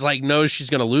she's like, knows she's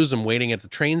going to lose him waiting at the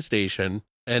train station.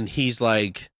 And he's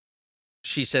like,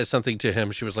 she says something to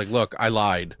him. She was like, look, I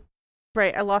lied.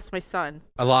 Right. I lost my son.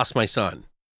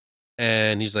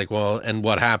 And he's like, well, and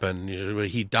what happened?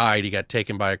 He died. He got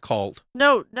taken by a cult.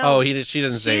 No. Oh, she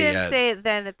doesn't say it yet. She didn't say it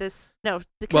then at this. No.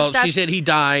 Well, she said he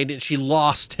died and she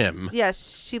lost him.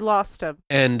 Yes, she lost him.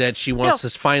 And that she wants to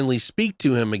finally speak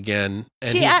to him again.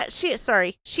 And I gotta say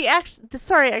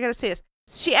this.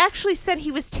 She actually said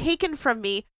he was taken from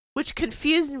me, which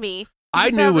confused me. I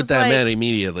knew what that meant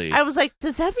immediately. I was like,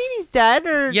 does that mean he's dead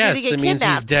or yes, did he get it means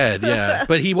kidnapped? He's dead, yeah.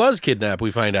 But he was kidnapped,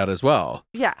 we find out as well.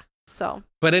 Yeah, so.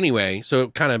 But anyway, so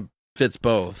it kind of fits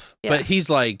both. Yeah. But he's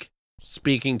like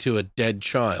speaking to a dead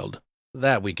child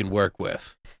that we can work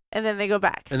with. And then they go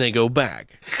back. To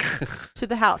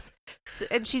the house.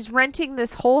 And she's renting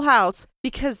this whole house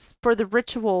because for the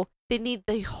ritual, they need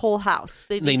the whole house.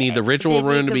 They need the ritual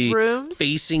room to be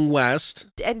facing west.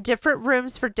 And different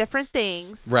rooms for different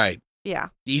things. Right. Yeah.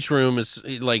 Each room is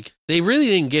like, they really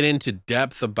didn't get into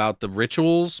depth about the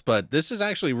rituals, but this is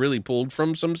actually really pulled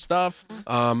from some stuff.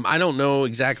 I don't know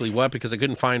exactly what, because I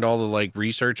couldn't find all the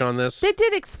research on this. They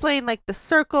did explain the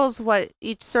circles, what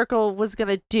each circle was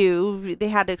going to do. They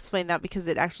had to explain that because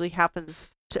it actually happens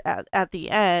at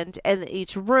the end. And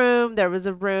each room, there was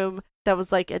a room that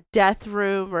was like a death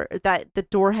room, or that the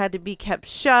door had to be kept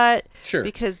shut. Sure.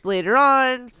 Because later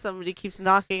on, somebody keeps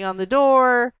knocking on the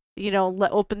door.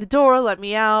 Open the door, let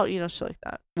me out, shit like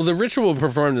that. Well, the ritual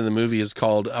performed in the movie is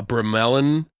called a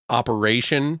Bremelin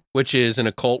operation, which is an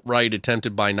occult rite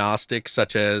attempted by Gnostics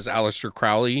such as Aleister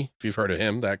Crowley, if you've heard of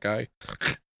him, that guy,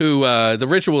 who the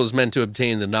ritual is meant to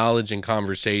obtain the knowledge and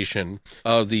conversation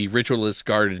of the ritualist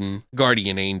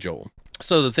guardian angel.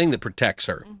 So the thing that protects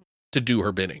her to do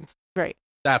her bidding. Right.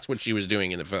 That's what she was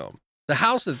doing in the film. The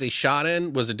house that they shot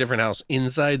in was a different house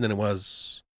inside than it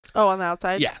was. Oh, on the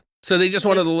outside? Yeah. So they just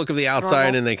wanted the look of the outside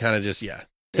Normal. and they kind of just,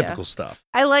 typical stuff.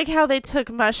 I like how they took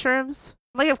mushrooms.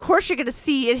 Like, of course you're going to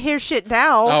see and hear shit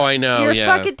now. Oh, I know, You're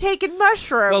yeah. fucking taking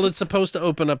mushrooms. Well, it's supposed to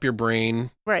open up your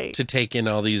brain right. to take in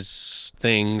all these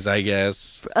things, I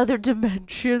guess. For other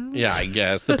dimensions. Yeah, I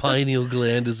guess. The pineal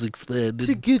gland is To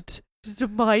expanded. get to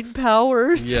mind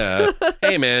powers. Yeah.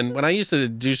 Hey, man, when I used to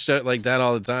do shit like that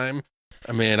all the time,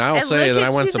 I mean, I'll And say look that I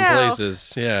at went you some now.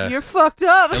 places. Yeah. You're fucked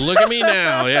up. And look at me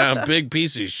now. Yeah, I'm a big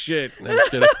piece of shit. I'm just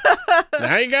kidding.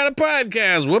 Now you got a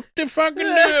podcast. Whoop de fucking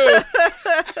do.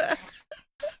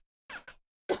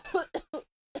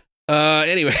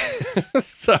 Anyway,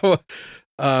 so,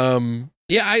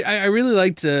 yeah, I really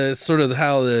liked sort of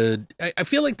how I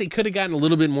feel like they could have gotten a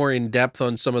little bit more in depth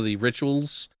on some of the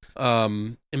rituals,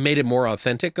 and made it more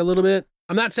authentic a little bit.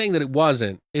 I'm not saying that it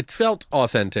wasn't. It felt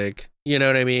authentic. You know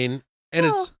what I mean?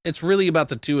 And it's really about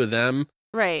the two of them.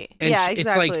 Right. And yeah, it's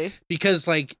exactly. like, because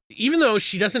like, even though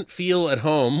she doesn't feel at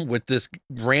home with this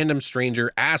random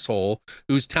stranger asshole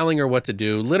who's telling her what to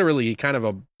do, literally kind of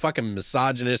a fucking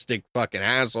misogynistic fucking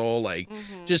asshole, like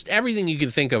just everything you can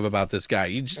think of about this guy.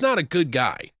 He's just not a good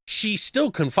guy. She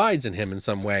still confides in him in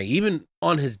some way, even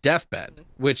on his deathbed,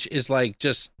 which is like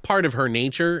just part of her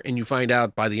nature. And you find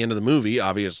out by the end of the movie,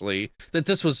 obviously, that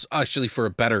this was actually for a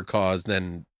better cause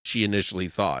than she initially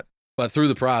thought. But through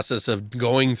the process of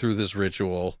going through this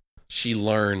ritual, she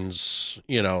learns,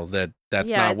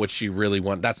 that's not what she really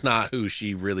wants. That's not who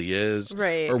she really is,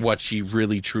 right. or what she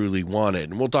really truly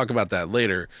wanted. And we'll talk about that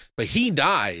later. But he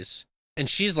dies, and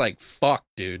she's like, fuck,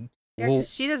 dude. Yeah,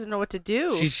 'cause she doesn't know what to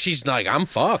do. She's like, I'm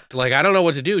fucked. Like, I don't know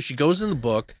what to do. She goes in the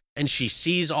book, and she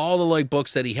sees all the like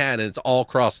books that he had, and it's all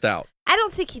crossed out. I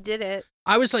don't think he did it.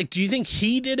 I was like, do you think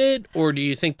he did it, or do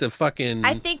you think the fucking...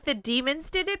 I think the demons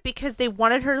did it because they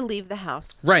wanted her to leave the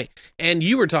house. Right. And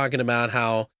you were talking about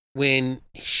how when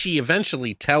she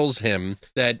eventually tells him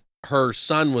that her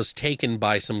son was taken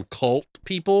by some cult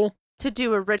people... To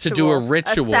do a ritual.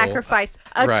 A sacrifice.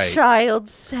 A Right. child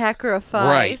sacrifice.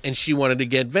 Right. And she wanted to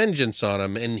get vengeance on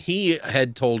him. And he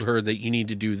had told her that you need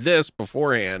to do this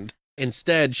beforehand.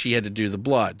 Instead, she had to do the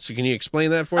blood. So can you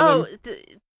explain that for them?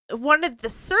 One of the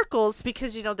circles,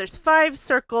 because there's 5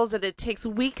 circles and it takes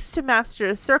weeks to master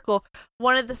a circle.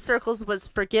 One of the circles was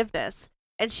forgiveness,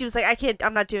 and she was like,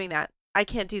 I'm not doing that. I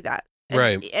can't do that. And,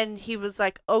 Right. And he was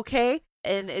like, okay.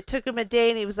 And it took him a day,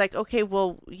 and he was like, okay,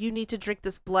 well, you need to drink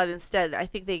this blood instead. I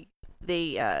think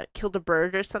they killed a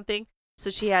bird or something, so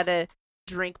she had to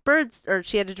drink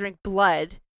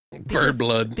blood. Bird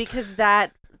blood. Because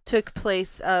that took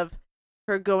place of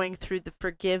her going through the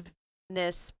forgiveness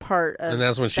part of, And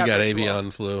that's when she that got ritual.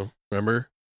 avian flu. Remember?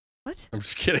 What? I'm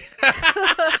just kidding.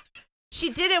 She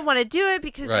didn't want to do it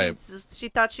because Right. she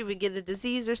thought she would get a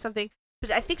disease or something. But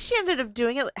I think she ended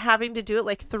up having to do it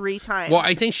like 3 times. Well,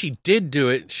 I think she did do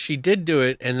it. She did do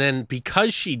it. And then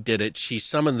because she did it, she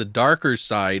summoned the darker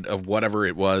side of whatever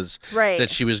it was right. that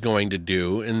she was going to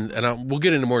do. And we'll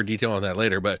get into more detail on that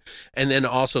later. And then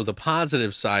also the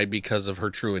positive side because of her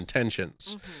true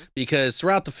intentions. Because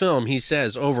throughout the film, he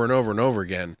says over and over and over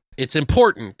again, it's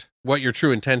important what your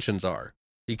true intentions are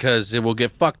because it will get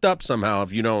fucked up somehow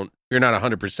if you're not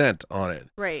 100% on it.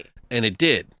 Right. And it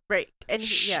did. Right. And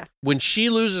yeah. When she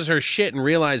loses her shit and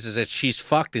realizes that she's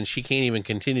fucked and she can't even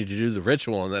continue to do the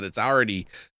ritual and that it's already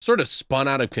sort of spun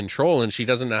out of control and she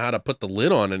doesn't know how to put the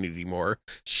lid on it anymore,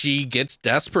 she gets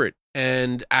desperate.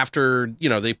 And after,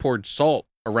 they poured salt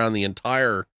around the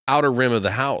entire outer rim of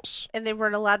the house. And they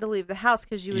weren't allowed to leave the house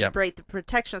because you would break the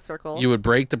protection circle. You would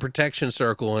break the protection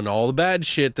circle and all the bad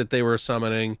shit that they were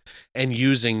summoning and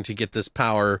using to get this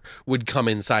power would come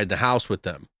inside the house with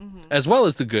them, as well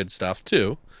as the good stuff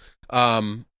too.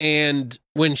 And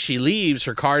when she leaves,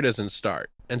 her car doesn't start.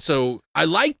 And so I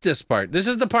like this part. This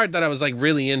is the part that I was like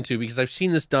really into because I've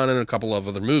seen this done in a couple of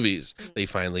other movies. They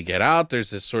finally get out. There's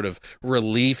this sort of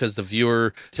relief as the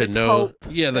viewer to There's know. hope,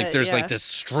 Yeah, like there's like this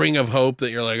string of hope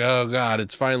that you're like, oh God,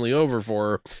 it's finally over for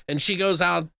her. And she goes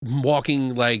out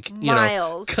walking like,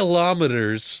 miles.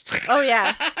 Kilometers. Oh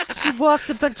yeah. She walked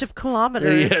a bunch of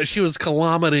kilometers. Yeah, she was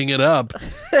kilometering it up.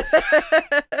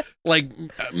 Like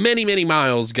many, many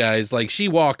miles, guys. Like she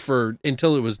walked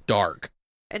until it was dark.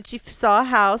 And she saw a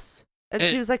house, and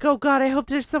she was like, "Oh God, I hope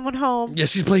there's someone home." Yeah,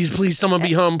 she's please, someone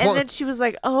be home. And then she was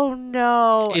like, "Oh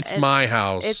no, it's my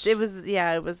house." It was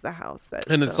the house that.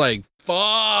 And it's like,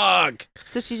 fuck.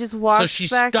 So she just walks. So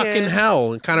she's back stuck in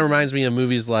hell. It kind of reminds me of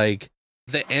movies like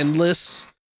The Endless,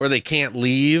 where they can't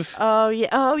leave. Oh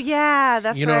yeah,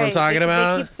 that's You know what I'm talking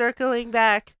about? They keep circling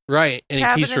back. Right, and he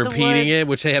Cabin keeps in the repeating Woods. it,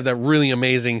 which they have that really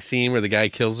amazing scene where the guy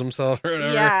kills himself or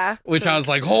whatever. Yeah. Which I was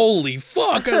like, holy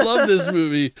fuck, I love this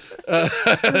movie.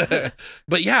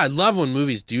 But yeah, I love when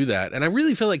movies do that. And I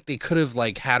really feel like they could have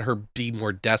like had her be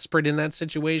more desperate in that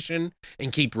situation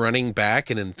and keep running back,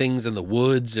 and then things in the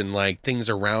woods and like things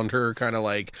around her kind of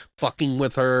like fucking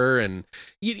with her. And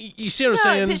you see what I'm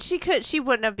saying? But she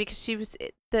wouldn't have, because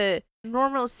the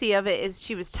normalcy of it is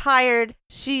she was tired.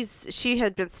 She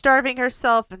had been starving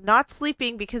herself and not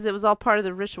sleeping because it was all part of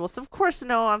the ritual. So of course,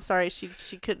 no, I'm sorry, she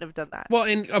couldn't have done that. Well,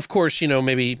 and of course,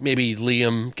 maybe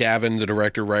Liam Gavin, the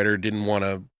director writer, didn't want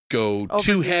to go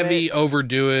too heavy,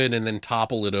 overdo it, and then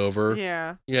topple it over.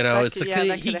 Yeah, that could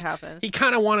have happened. He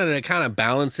kind of wanted to kind of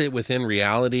balance it within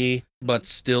reality, but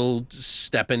still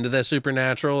step into the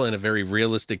supernatural in a very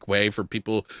realistic way for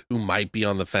people who might be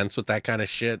on the fence with that kind of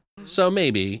shit. So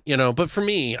maybe, but for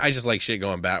me, I just like shit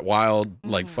going bat wild,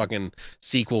 like fucking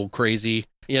sequel crazy.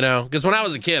 Because when I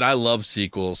was a kid, I loved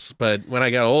sequels, but when I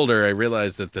got older, I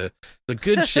realized that the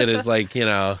good shit is like,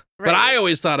 but I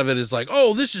always thought of it as like,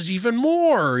 oh, this is even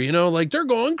more, like they're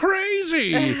going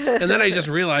crazy. And then I just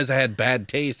realized I had bad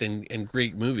taste in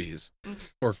Greek movies,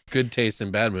 or good taste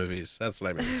in bad movies. That's what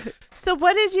I mean. So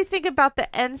what did you think about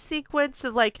the end sequence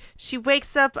of like, she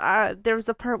wakes up, there was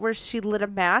a part where she lit a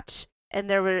match and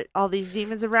there were all these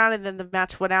demons around, and then the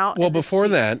match went out. Well, before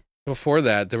that,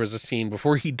 there was a scene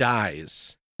before he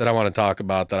dies that I want to talk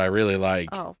about that I really like.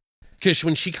 Oh. Because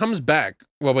when she comes back,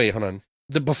 well, wait, hold on.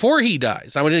 Before he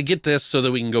dies, I want to get this so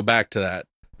that we can go back to that,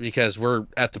 because we're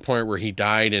at the point where he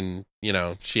died and,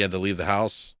 she had to leave the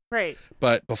house. Right.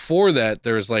 But before that,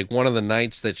 there was like one of the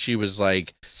nights that she was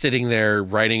like sitting there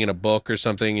writing in a book or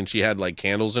something, and she had like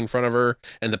candles in front of her,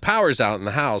 and the power's out in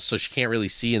the house, so she can't really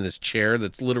see in this chair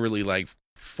that's literally like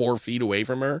 4 feet away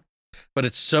from her. But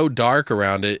it's so dark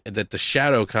around it that the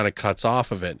shadow kind of cuts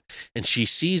off of it. And she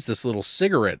sees this little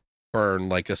cigarette burn,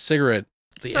 like a cigarette,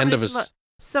 the end of his...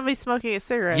 Somebody smoking a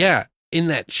cigarette. Yeah, in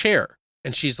that chair.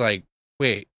 And she's like,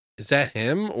 wait, is that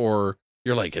him? Or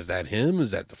you're like, is that him?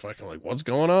 Is that the fucking, like, what's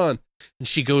going on? And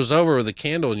she goes over with a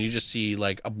candle, and you just see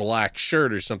like a black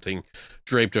shirt or something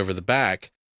draped over the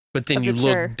back. But then you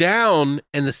look down,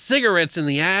 and the cigarette's in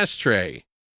the ashtray.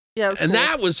 Yeah, and cool.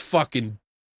 that was fucking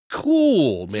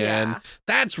cool, man. Yeah.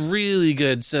 That's really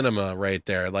good cinema right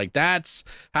there. Like that's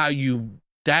how you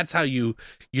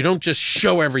don't just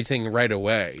show everything right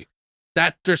away.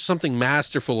 That there's something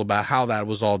masterful about how that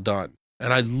was all done.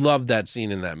 And I love that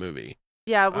scene in that movie.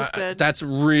 Yeah, it was good. That's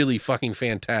really fucking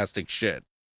fantastic shit.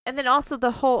 And then also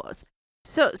the whole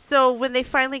so when they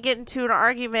finally get into an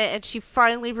argument and she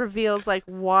finally reveals like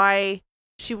why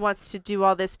she wants to do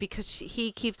all this, because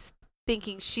he keeps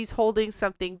thinking she's holding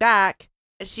something back.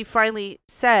 And she finally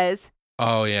says,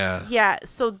 oh, yeah. Yeah.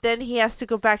 So then he has to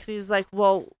go back, and he's like,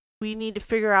 well, we need to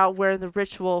figure out where in the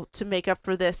ritual to make up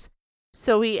for this.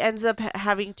 So he ends up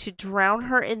having to drown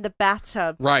her in the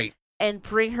bathtub. Right. And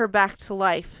bring her back to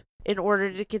life in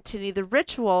order to continue the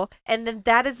ritual. And then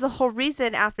that is the whole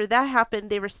reason after that happened,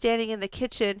 they were standing in the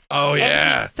kitchen. Oh,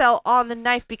 yeah. And he fell on the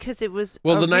knife because it was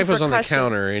the knife was on the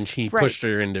counter and she pushed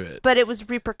her into it. But it was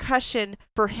repercussion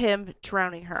for him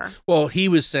drowning her. Well, he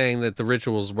was saying that the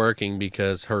ritual was working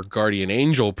because her guardian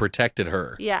angel protected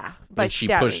her. Yeah. By she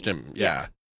pushed him. Yeah.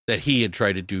 That he had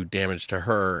tried to do damage to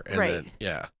her. And then,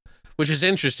 yeah. Which is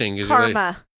interesting.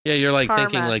 Karma. You're like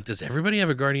thinking like, does everybody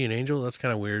have a guardian angel? That's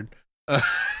kind of weird.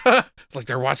 It's like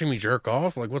they're watching me jerk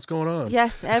off. Like, what's going on?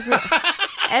 Yes,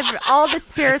 all the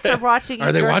spirits are watching you.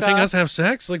 Are they watching us have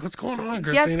sex? Like, what's going on,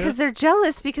 Christina? Yes, because they're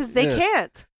jealous because they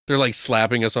can't. They're like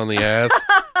slapping us on the ass.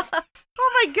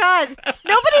 Oh my God.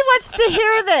 Nobody wants to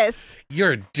hear this.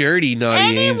 You're a dirty,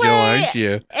 naughty angel, aren't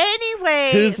you?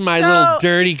 Anyway. Who's my little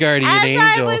dirty guardian angel?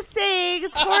 As I was saying,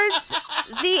 towards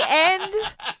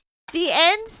the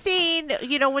end scene,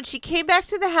 when she came back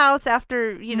to the house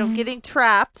after, getting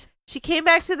trapped, she came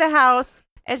back to the house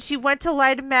and she went to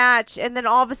light a match, and then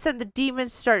all of a sudden the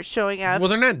demons start showing up. Well,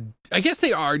 they're not, I guess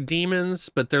they are demons,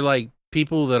 but they're like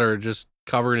people that are just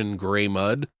covered in gray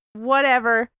mud.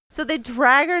 Whatever. So they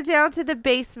drag her down to the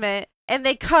basement and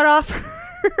they cut off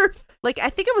her, like, I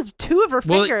think it was 2 of her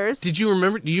fingers. Did you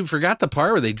remember? You forgot the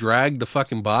part where they dragged the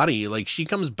fucking body. Like, she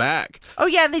comes back. Oh,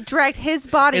 yeah, and they dragged his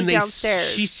body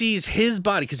downstairs. She sees his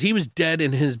body because he was dead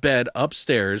in his bed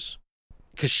upstairs.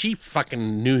 Because she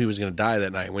fucking knew he was going to die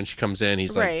that night. When she comes in,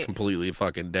 he's like completely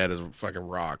fucking dead as a fucking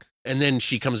rock. And then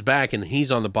she comes back and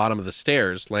he's on the bottom of the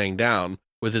stairs laying down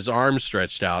with his arms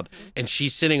stretched out. And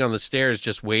she's sitting on the stairs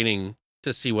just waiting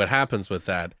to see what happens with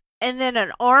that. And then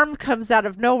an arm comes out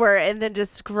of nowhere and then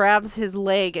just grabs his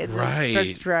leg and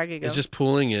starts dragging him. It's just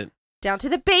pulling it. down to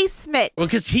the basement. Well,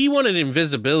 because he wanted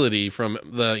invisibility from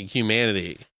the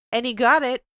humanity. And he got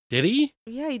it. Did he?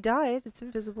 Yeah, he died. It's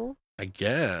invisible. I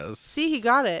guess. See, he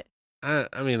got it. I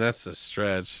mean, that's a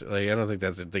stretch. Like, I don't think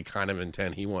that's the kind of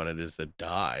intent he wanted is to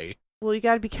die. Well, you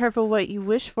got to be careful what you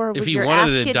wish for. If he your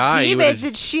wanted to die, he demons would've-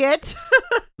 and shit.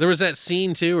 There was that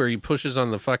scene, too, where he pushes on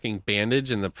the fucking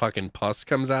bandage and the fucking pus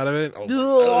comes out of it.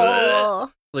 Ugh.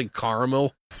 Like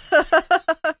caramel.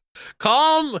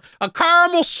 A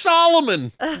caramel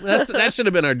Solomon. That should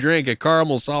have been our drink, a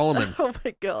caramel Solomon. Oh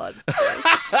my god.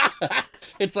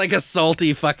 It's like a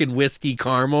salty fucking whiskey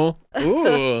caramel.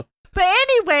 Ooh. But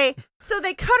anyway, so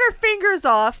they cut her fingers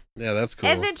off, Yeah, that's cool.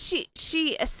 and then she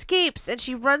escapes and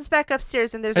she runs back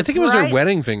upstairs. And there's I think it was her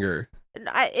wedding finger.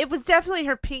 It was definitely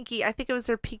her pinky. I think it was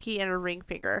her pinky and her ring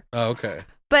finger. Oh, okay.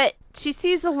 But she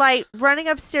sees the light, running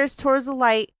upstairs towards the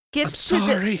light. Gets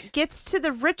sorry. Gets to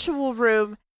the ritual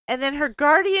room, and then her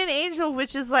guardian angel,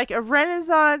 which is like a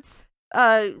Renaissance,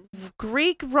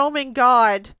 Greek Roman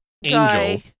god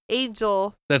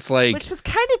angel. That's like Which was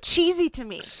kind of cheesy to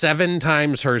me. 7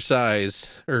 times her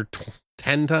size, or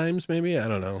 10 times maybe. I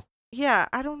don't know. Yeah,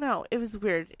 I don't know. It was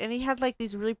weird, and he had like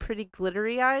these really pretty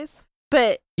glittery eyes.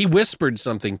 But He whispered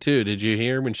something too. Did you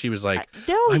hear when she was like,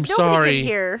 no, I'm nobody sorry. could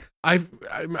hear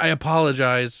I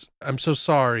apologize. I'm so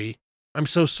sorry. I'm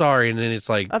so sorry. And then it's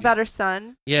like, about her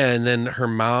son. yeah. And then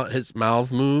his mouth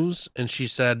moves and she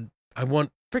said, I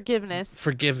want Forgiveness.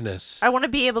 forgiveness. I want to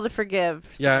be able to forgive.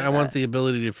 Yeah. something I like want that. the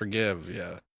ability to forgive.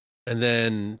 Yeah. And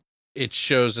then it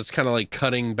shows, it's kind of like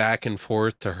cutting back and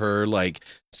forth to her, like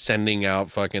sending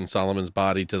out fucking Solomon's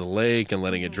body to the lake and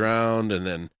letting it drown. And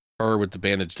then her with the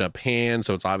bandaged up hand.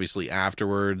 So it's obviously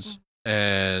afterwards.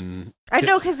 And I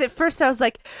know, because at first I was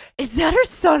like, is that her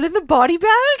son in the body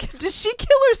bag? Did she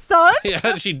kill her son?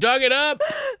 yeah, she dug it up.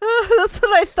 That's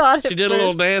what I thought. She did a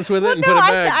little dance with it Well, and no, put it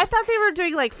I back. thought they were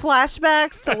doing like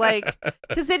flashbacks to like,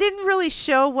 because they didn't really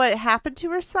show what happened to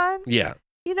her son, Yeah.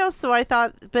 you know, so I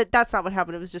thought, but that's not what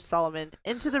happened. It was just Solomon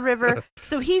into the river.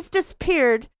 So he's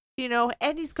disappeared, you know,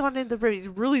 and he's gone in the river. He's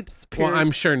really disappeared. Well,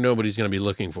 I'm sure nobody's going to be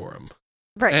looking for him.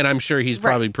 right. And I'm sure he's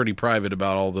Right. probably pretty private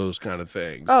about all those kind of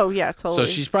things. Oh, yeah, totally. So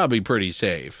she's probably pretty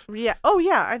safe. Yeah. Oh,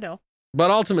 yeah, I know.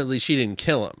 But ultimately, she didn't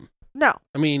kill him. No.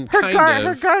 I mean, Her, kind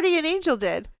her of. guardian angel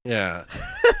did. Yeah.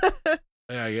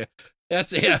 Yeah.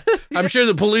 Yeah. I'm sure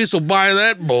the police will buy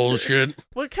that bullshit.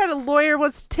 What kind of lawyer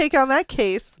wants to take on that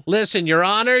case? Listen, Your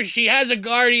Honor, she has a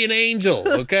guardian angel,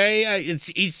 okay?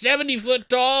 He's 70 foot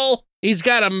tall. He's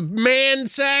got a man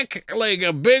sack, like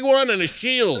a big one, and a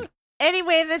shield.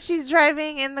 Anyway, then she's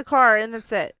driving in the car, and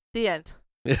that's it. The end.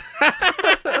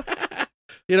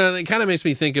 You know, it kind of makes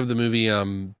me think of the movie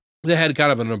that had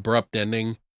kind of an abrupt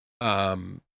ending,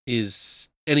 is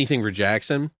Anything for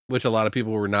Jackson, which a lot of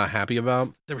people were not happy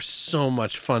about. There was so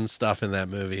much fun stuff in that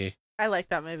movie. I like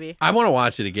that movie. I want to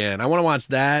watch it again. I want to watch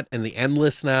that and The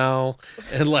Endless now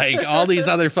and like all these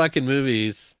other fucking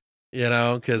movies, you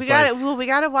know, because We got it. Well, we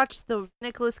got to watch the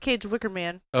Nicolas Cage Wicker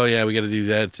Man. oh yeah, we got to do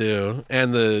that too.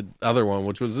 And the other one,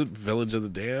 which was it, Village of the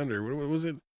Damned, or what was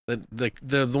it?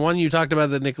 The one you talked about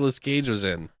that Nicolas Cage was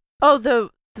in. Oh,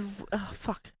 oh,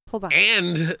 fuck. Hold on.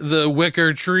 And The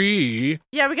Wicker Tree.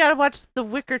 Yeah, we got to watch the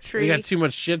Wicker Tree. We got too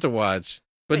much shit to watch.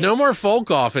 But Wait. no more folk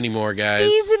off anymore, guys.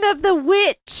 Season of the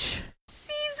Witch.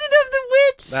 Season of the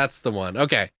Witch. That's the one.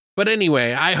 Okay. But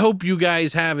anyway, I hope you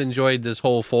guys have enjoyed this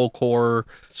whole folk horror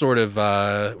sort of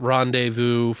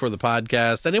rendezvous for the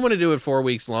podcast. I didn't want to do it 4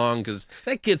 weeks long because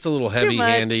that gets a little It's too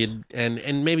heavy-handed,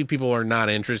 and maybe people are not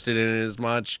interested in it as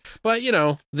much. But, you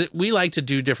know, we like to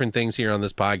do different things here on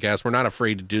this podcast. We're not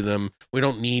afraid to do them. We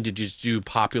don't need to just do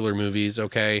popular movies,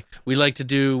 okay? We like to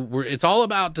do... it's all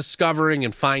about discovering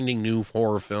and finding new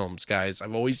horror films, guys.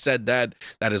 I've always said that.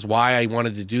 That is why I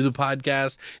wanted to do the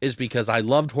podcast, is because I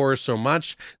loved horror so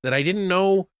much that I didn't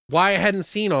know why I hadn't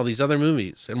seen all these other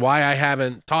movies and why I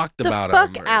haven't talked about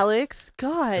them. Fuck, Alex.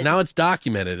 God. And now it's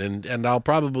documented, and I'll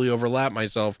probably overlap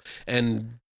myself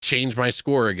and change my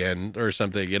score again or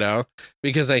something, you know,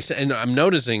 because and I'm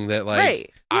noticing that like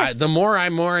Right. Yes. the more I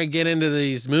get into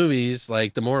these movies,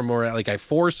 like the more and more like I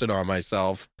force it on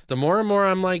myself, the more and more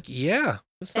I'm like, yeah,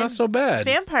 it's not And so bad.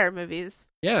 Vampire movies.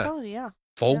 Yeah. Oh, yeah.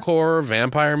 Folk horror,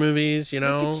 vampire movies, you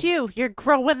know. Look at you. You're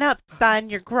growing up,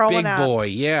 son. You're growing Big up. boy,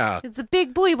 yeah. It's a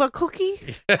big boy. What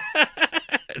cookie?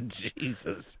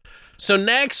 Jesus. So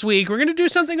next week, we're going to do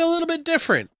something a little bit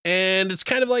different. And it's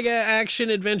kind of like an action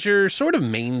adventure, sort of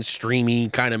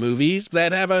mainstreamy kind of movies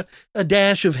that have a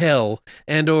dash of hell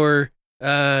and or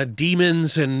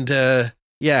demons and,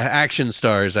 action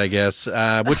stars, I guess,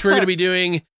 which we're going to be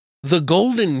doing The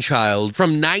Golden Child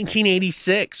from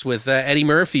 1986 with Eddie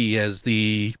Murphy as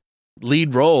the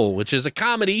lead role, which is a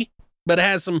comedy. but it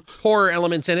has some horror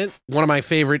elements in it. One of my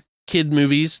favorite kid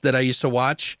movies that I used to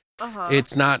watch.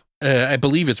 It's not, I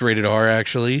believe it's rated R,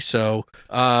 actually. So,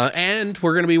 and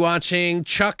we're going to be watching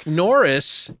Chuck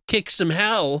Norris kick some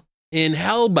hell in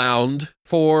Hellbound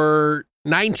for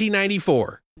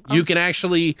 $19.94. You can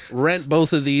actually rent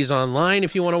both of these online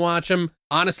if you want to watch them.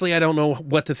 Honestly, I don't know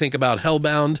what to think about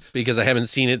Hellbound because I haven't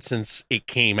seen it since it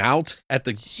came out at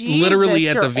the literally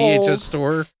at the VHS old.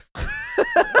 store.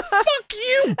 Fuck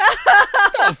you!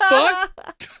 The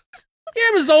fuck?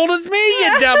 You're as old as me,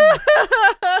 you dumb.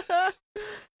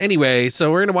 Anyway,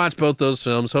 so we're going to watch both those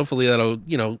films. Hopefully that'll,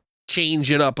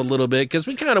 change it up a little bit because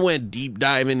we kind of went deep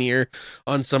dive in here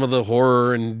on some of the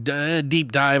horror and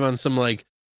deep dive on some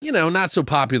not so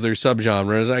popular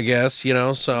subgenres, I guess,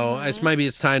 so maybe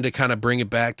it's time to kind of bring it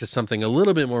back to something a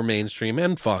little bit more mainstream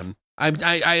and fun.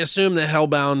 I assume that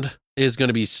Hellbound is going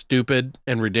to be stupid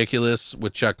and ridiculous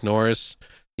with Chuck Norris.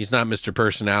 He's not Mr.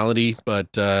 Personality, but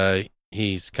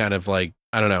he's kind of like,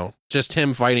 I don't know, just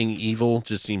him fighting evil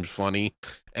just seems funny.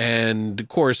 And of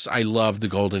course, I love The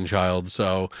Golden Child.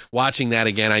 So watching that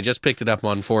again, I just picked it up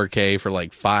on 4K for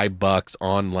like $5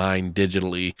 online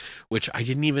digitally, which I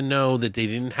didn't even know that they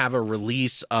didn't have a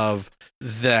release of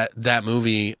that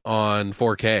movie on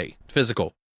 4K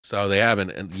physical. So they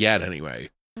haven't yet anyway,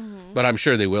 but I'm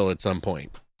sure they will at some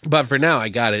point. But for now, I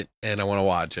got it and I want to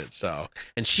watch it. So,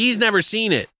 and she's never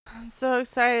seen it. I'm so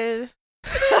excited.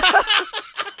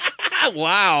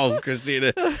 Wow,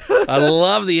 Christina. I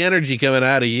love the energy coming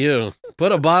out of you.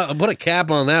 Put a cap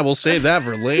on that. We'll save that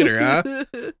for later, huh?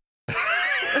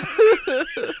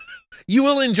 You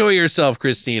will enjoy yourself,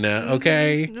 Christina,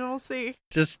 okay? We'll see.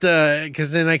 Just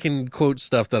because then I can quote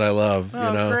stuff that I love,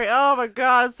 Great. Oh, my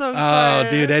God. So excited. Oh,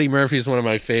 dude, Eddie Murphy's one of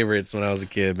my favorites when I was a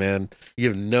kid, man. You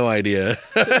have no idea.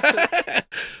 Party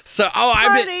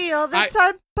all the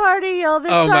time. Party all the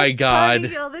time. Oh, my God.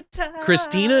 Party all the time.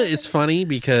 Christina is funny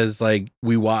because,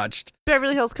 we watched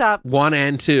Beverly Hills Cop. 1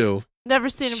 and 2. Never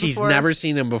seen him before. She's never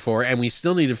seen him before, and we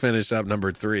still need to finish up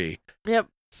number 3. Yep.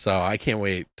 So I can't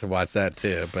wait to watch that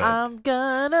too. But I'm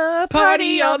gonna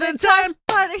party all the time.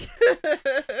 Party.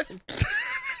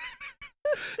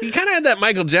 You kind of had that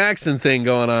Michael Jackson thing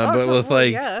going on, but with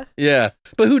yeah.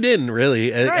 But who didn't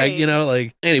really?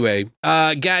 Right. Anyway,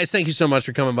 guys, thank you so much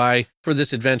for coming by for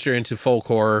this adventure into folk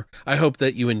horror. I hope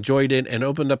that you enjoyed it and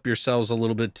opened up yourselves a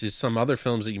little bit to some other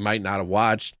films that you might not have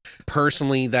watched.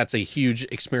 Personally, that's a huge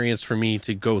experience for me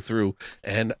to go through,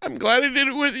 and I'm glad I did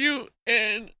it with you.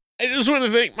 And I just want to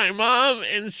thank my mom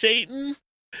and Satan.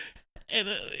 And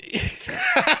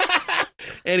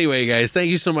anyway, guys, thank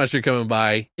you so much for coming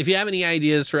by. If you have any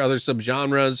ideas for other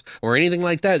subgenres or anything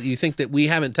like that you think that we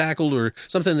haven't tackled or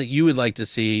something that you would like to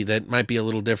see that might be a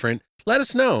little different, let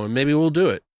us know and maybe we'll do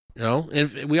it.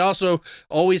 If we also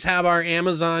always have our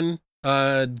Amazon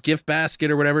gift basket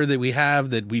or whatever that we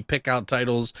have, that we pick out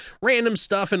titles, random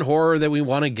stuff in horror that we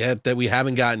want to get that we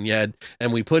haven't gotten yet,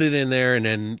 and we put it in there, and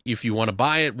then if you want to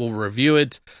buy it, we'll review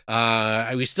it.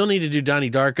 We still need to do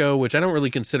Donnie Darko, which I don't really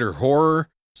consider horror,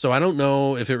 so I don't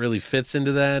know if it really fits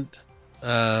into that.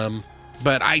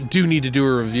 But I do need to do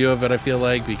a review of it, I feel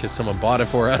like, because someone bought it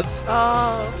for us.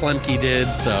 Oh. Plemke did,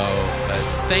 so but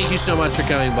thank you so much for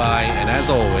coming by, and as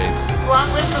always,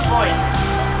 Long live the voice.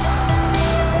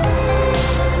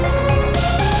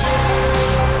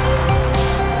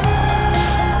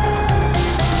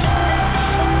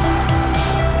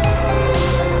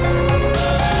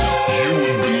 You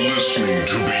have been listening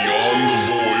to Beyond